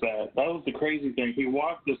practice that. That was the crazy thing. He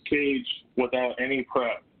walked this cage without any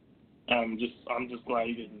prep. I'm just glad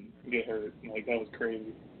he didn't get hurt. Like, that was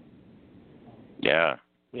crazy. Yeah.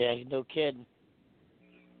 Yeah, no kidding.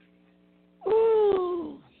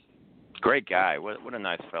 Ooh. Great guy. What a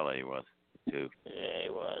nice fella he was, too. Yeah, he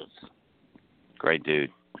was. Great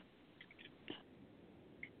dude.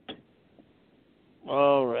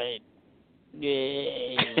 All right.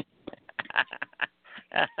 Yay.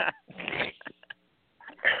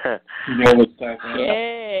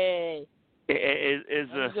 Yay.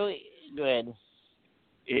 Go ahead.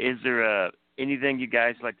 Is there anything you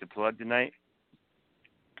guys like to plug tonight?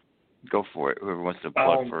 Go for it. Whoever wants to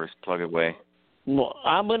plug first, plug away. Well,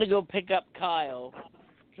 I'm going to go pick up Kyle,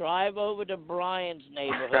 drive over to Brian's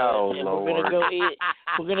neighborhood, and Lord. we're going to go eat.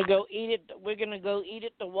 We're going to go eat it. We're going to go eat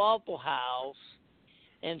at the Waffle House,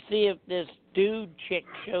 and see if this dude chick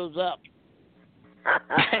shows up.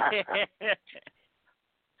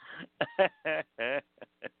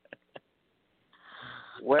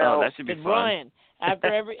 Well, that should be fun. Brian,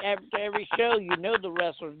 after every show, the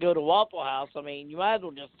wrestlers go to Waffle House. I mean, you might as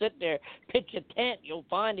well just sit there, pitch a tent. You'll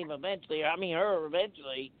find him eventually. I mean, her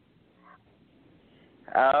eventually.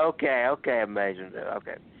 Okay, amazing.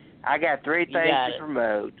 Okay. I got three things to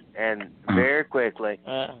promote, and very quickly.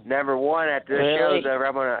 Number one, after this show's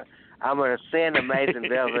over, I'm gonna send Amazing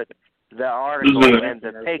Velvet the article and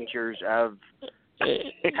the pictures of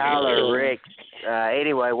Tyler Ricks.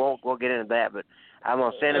 Anyway, we'll get into that, but I'm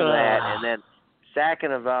gonna send him that, and then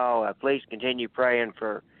second of all, please continue praying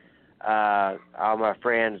for all my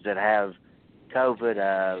friends that have COVID.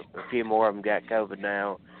 A few more of them got COVID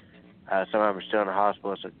now. Some of them are still in the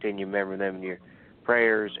hospital, so continue remembering them in your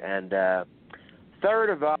prayers. And third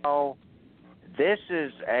of all, this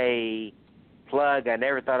is a plug I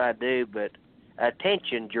never thought I'd do, but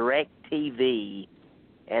attention, DirecTV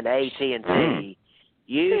and AT&T,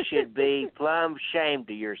 you should be plumb ashamed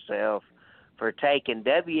of yourself for taking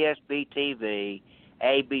WSB-TV,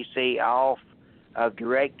 ABC off of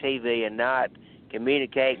DirecTV and not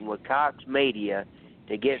communicating with Cox Media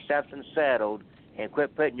to get something settled and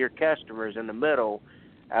quit putting your customers in the middle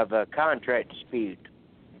of a contract dispute.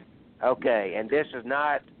 Okay, and this is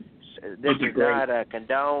not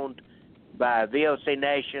condoned by VOC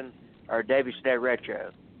Nation or WCW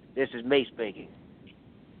Retro. This is me speaking.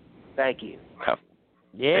 Thank you.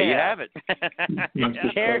 Yeah, there you have it.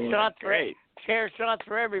 Chair shots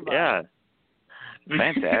for everybody. Yeah,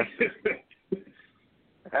 fantastic.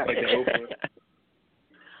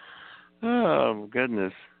 Oh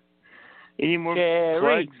goodness! Any more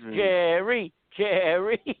plugs? Jerry.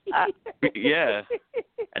 Yeah.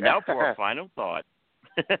 And now for our final thought.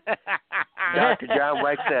 Dr. John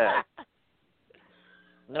wakes up.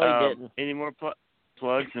 No, he didn't. Any more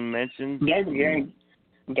plugs and mentions?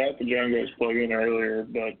 Dr. John was plugging earlier,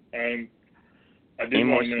 but I did any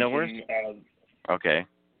more want to snowers? mention. Okay.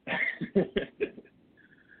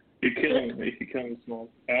 You're killing me. You're killing me, small.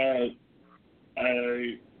 I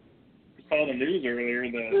saw the news earlier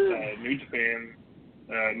that New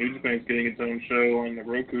Japan's getting its own show on the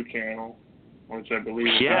Roku channel, which I believe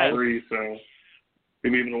is free, so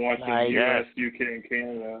you'll be able to watch it in the US, UK, and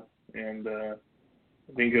Canada. And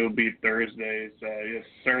I think it'll be Thursdays. Yes,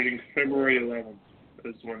 starting February 11th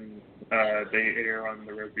is when they air on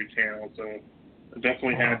the Roku channel. So I'm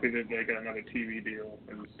definitely happy that they got another TV deal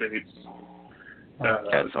in the States.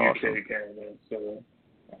 That's UK, awesome. Canada. So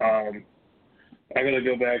I gotta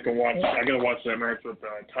go back and watch. I gotta watch that match with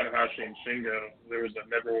Tanahashi and Shingo. There was a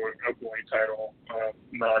never openweight title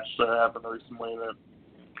match that happened recently that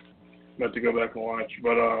I have to go back and watch.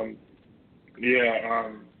 But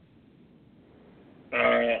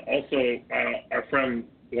also our friend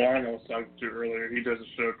Juan I was talking to earlier, he does a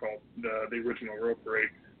show called The Original Rope Break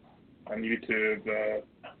on YouTube.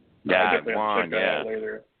 Yeah, I'll Juan, check that out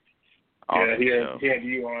later. Awesome He had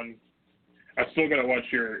you on. I still gotta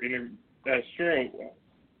watch your interview. That's true.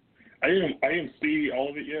 I didn't see all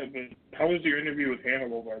of it yet, but how was your interview with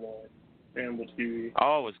Hannibal, by the way? Hannibal TV.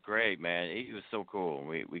 Oh, it was great, man. He was so cool.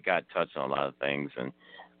 We got touched on a lot of things and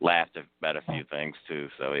laughed about a few things too.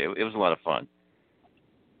 So it was a lot of fun.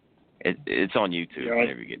 It's on YouTube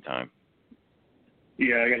whenever you get time.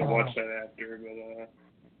 Yeah, I gotta watch that after.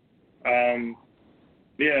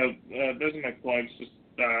 But those are my plugs. Just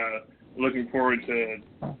looking forward to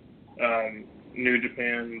New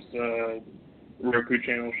Japan's Roku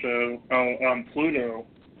channel show. Pluto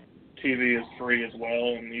TV is free as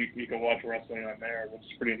well, and you can watch wrestling on there, which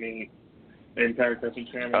is pretty neat. Impact Wrestling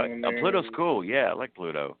channel on there. Pluto's cool. Yeah, I like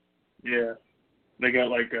Pluto. Yeah, they got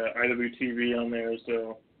like IWTV on there,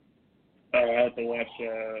 so I'll have to watch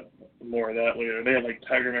more of that later. They have like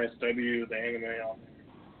Tiger Mask W, the anime on there,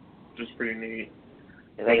 which is pretty neat.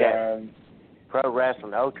 And they got Pro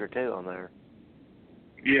Wrestling Ultra too on there.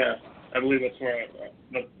 Yeah, I believe that's where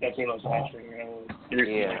that's what I was watching.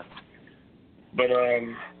 Yeah. But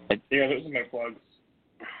those are my plugs.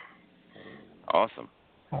 Awesome.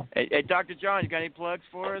 Hey, Dr. John, you got any plugs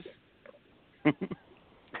for us?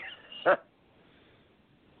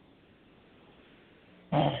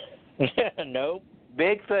 Nope.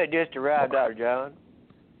 Bigfoot just arrived, Dr. John.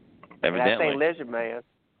 Evidently. And I think Lizard Man.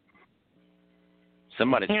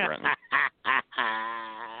 Somebody's friendly.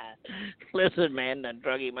 Lizard Man done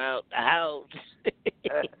drug him out the house.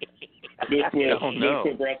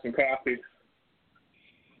 Bigfoot brought some coffee.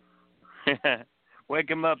 Wake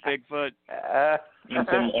him up, Bigfoot. And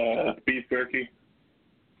some beef jerky.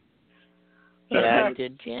 Dr.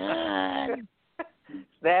 John.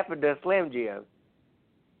 Snapping to Slim Jim.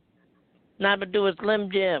 Nothing to do with Slim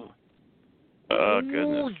Jim. Oh,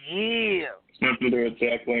 goodness. Oh, yeah. Nothing to do with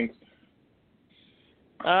Jack Links.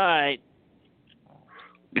 All right.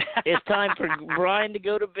 It's time for Brian to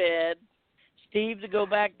go to bed, Steve to go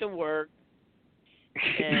back to work,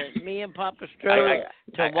 and me and Papa Stroh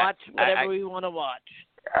to watch whatever we want to watch.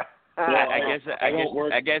 I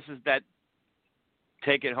guess it's that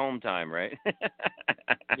take it home time, right?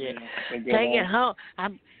 Yeah. Take it home.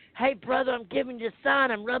 Hey, brother, I'm giving you a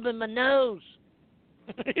sign. I'm rubbing my nose.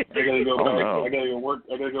 I gotta go back. I gotta go work.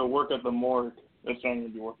 I gotta go work at the morgue. That's what I'm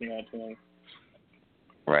gonna be working at tonight.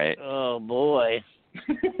 Right. Oh boy.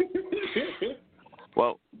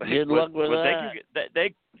 Well, good luck with that.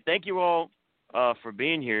 Thank you all for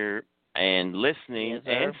being here and listening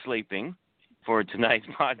and sleeping for tonight's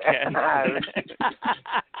podcast.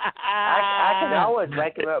 I can always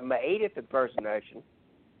wake him up in my Edith impersonation.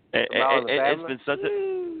 It's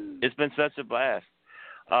been such a blast.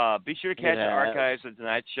 Be sure to catch the archives of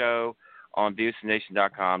tonight's show on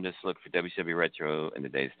VOCNation.com. Just look for WCW Retro in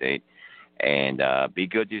today's date. And be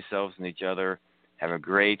good to yourselves and each other. Have a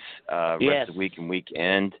great rest of the week and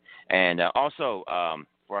weekend. And also,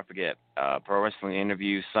 before I forget, Pro Wrestling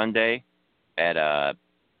Interview Sunday at 9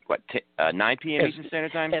 p.m. Eastern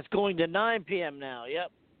Standard Time? It's going to 9 p.m. now,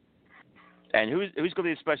 yep. And who's going to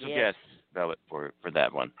be the special guest, Velvet, for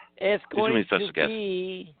that one? It's going to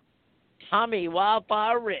be Tommy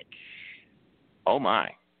Wildfire Rich. Oh, my.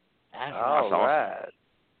 That's all right.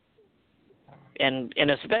 And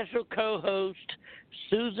a special co-host,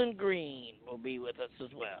 Susan Green, will be with us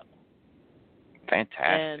as well. Fantastic.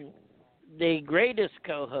 And the greatest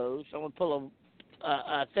co-host, I'm going to pull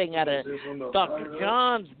a thing out of Dr.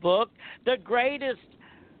 John's book, the greatest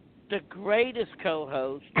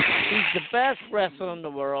co-host. He's the best wrestler in the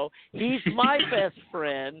world. He's my best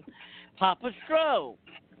friend, Papa Stroh.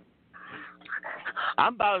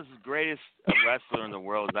 I'm about as greatest wrestler in the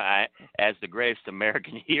world as the greatest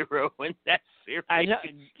American hero in that series. I know.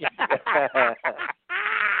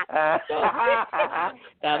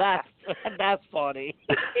 Now that's funny.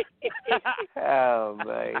 Oh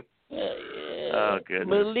man. Oh goodness.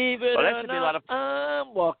 Believe it that or should be a lot of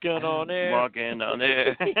I'm walking on air. Walking on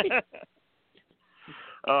air.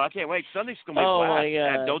 Oh, I can't wait. Sunday's gonna be a blast. My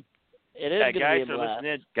God. It is going to be a blast.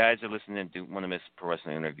 Guys are listening. Don't want to miss Pro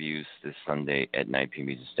Wrestling Interviews this Sunday at 9 p.m.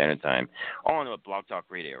 Eastern Standard Time on Blog Talk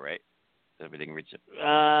Radio, right? Is everything reach it?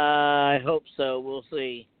 I hope so. We'll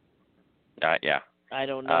see. Yeah. I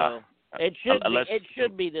don't know. It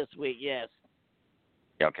should be this week. Yes.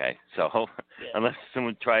 Okay. So unless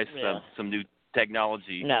someone tries some new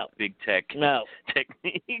technology, big tech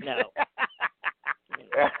techniques. No.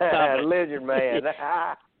 Lizard Man.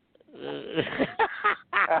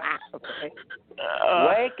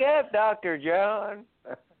 Wake up, Dr. John.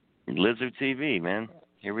 Lizard TV, man.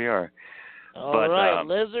 Here we are. All right,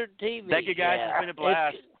 Lizard TV. Thank you guys. It's been a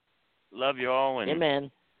blast. Love you all. And, yeah,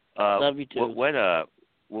 man. Love you too.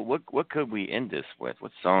 What could we end this with?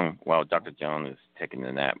 What song? While Dr. John is taking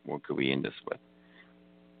a nap, what could we end this with?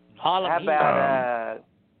 How about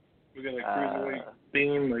we got a cruiserweight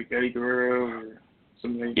theme like Eddie Guerrero or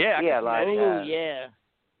something? Yeah, like yeah.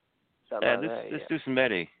 Let's do some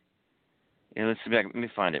Eddie. Yeah, let me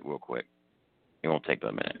find it real quick. It won't take but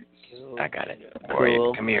a minute. Cool. I got it.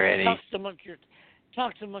 Cool. Come here, Eddie.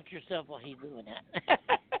 Talk amongst yourself while he's doing that.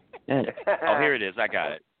 Oh, here it is. I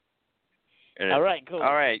got it. All right, cool.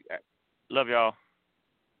 All right. Love y'all.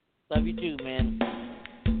 Love you too, man.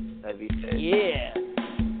 Love you too. Yeah.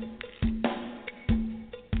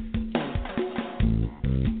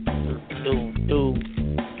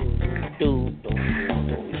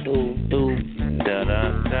 Da da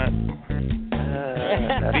da.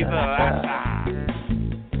 Viva la raza.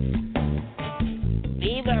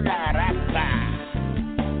 Viva la raza.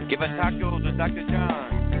 Give us tacos with Dr. John.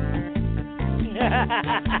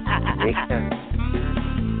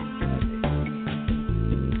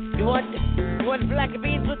 You want black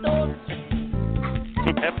beans with those?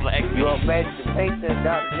 Black beans. You want Mexican pizza and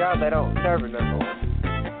Dr. John? They don't serve it no more.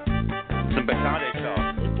 Some picante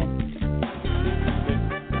sauce.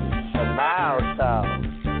 Some mild sauce.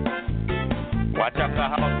 Watch out for the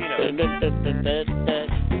jalapeno.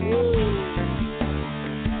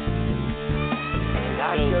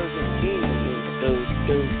 Nachos and cheese.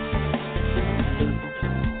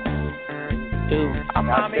 I'm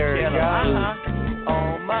mommy killer.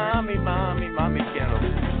 Oh, mommy killer.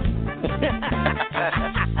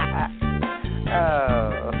 Oh.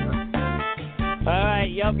 All right,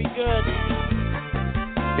 y'all be good.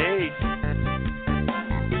 Peace.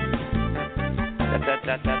 Da da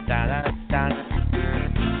da da da da.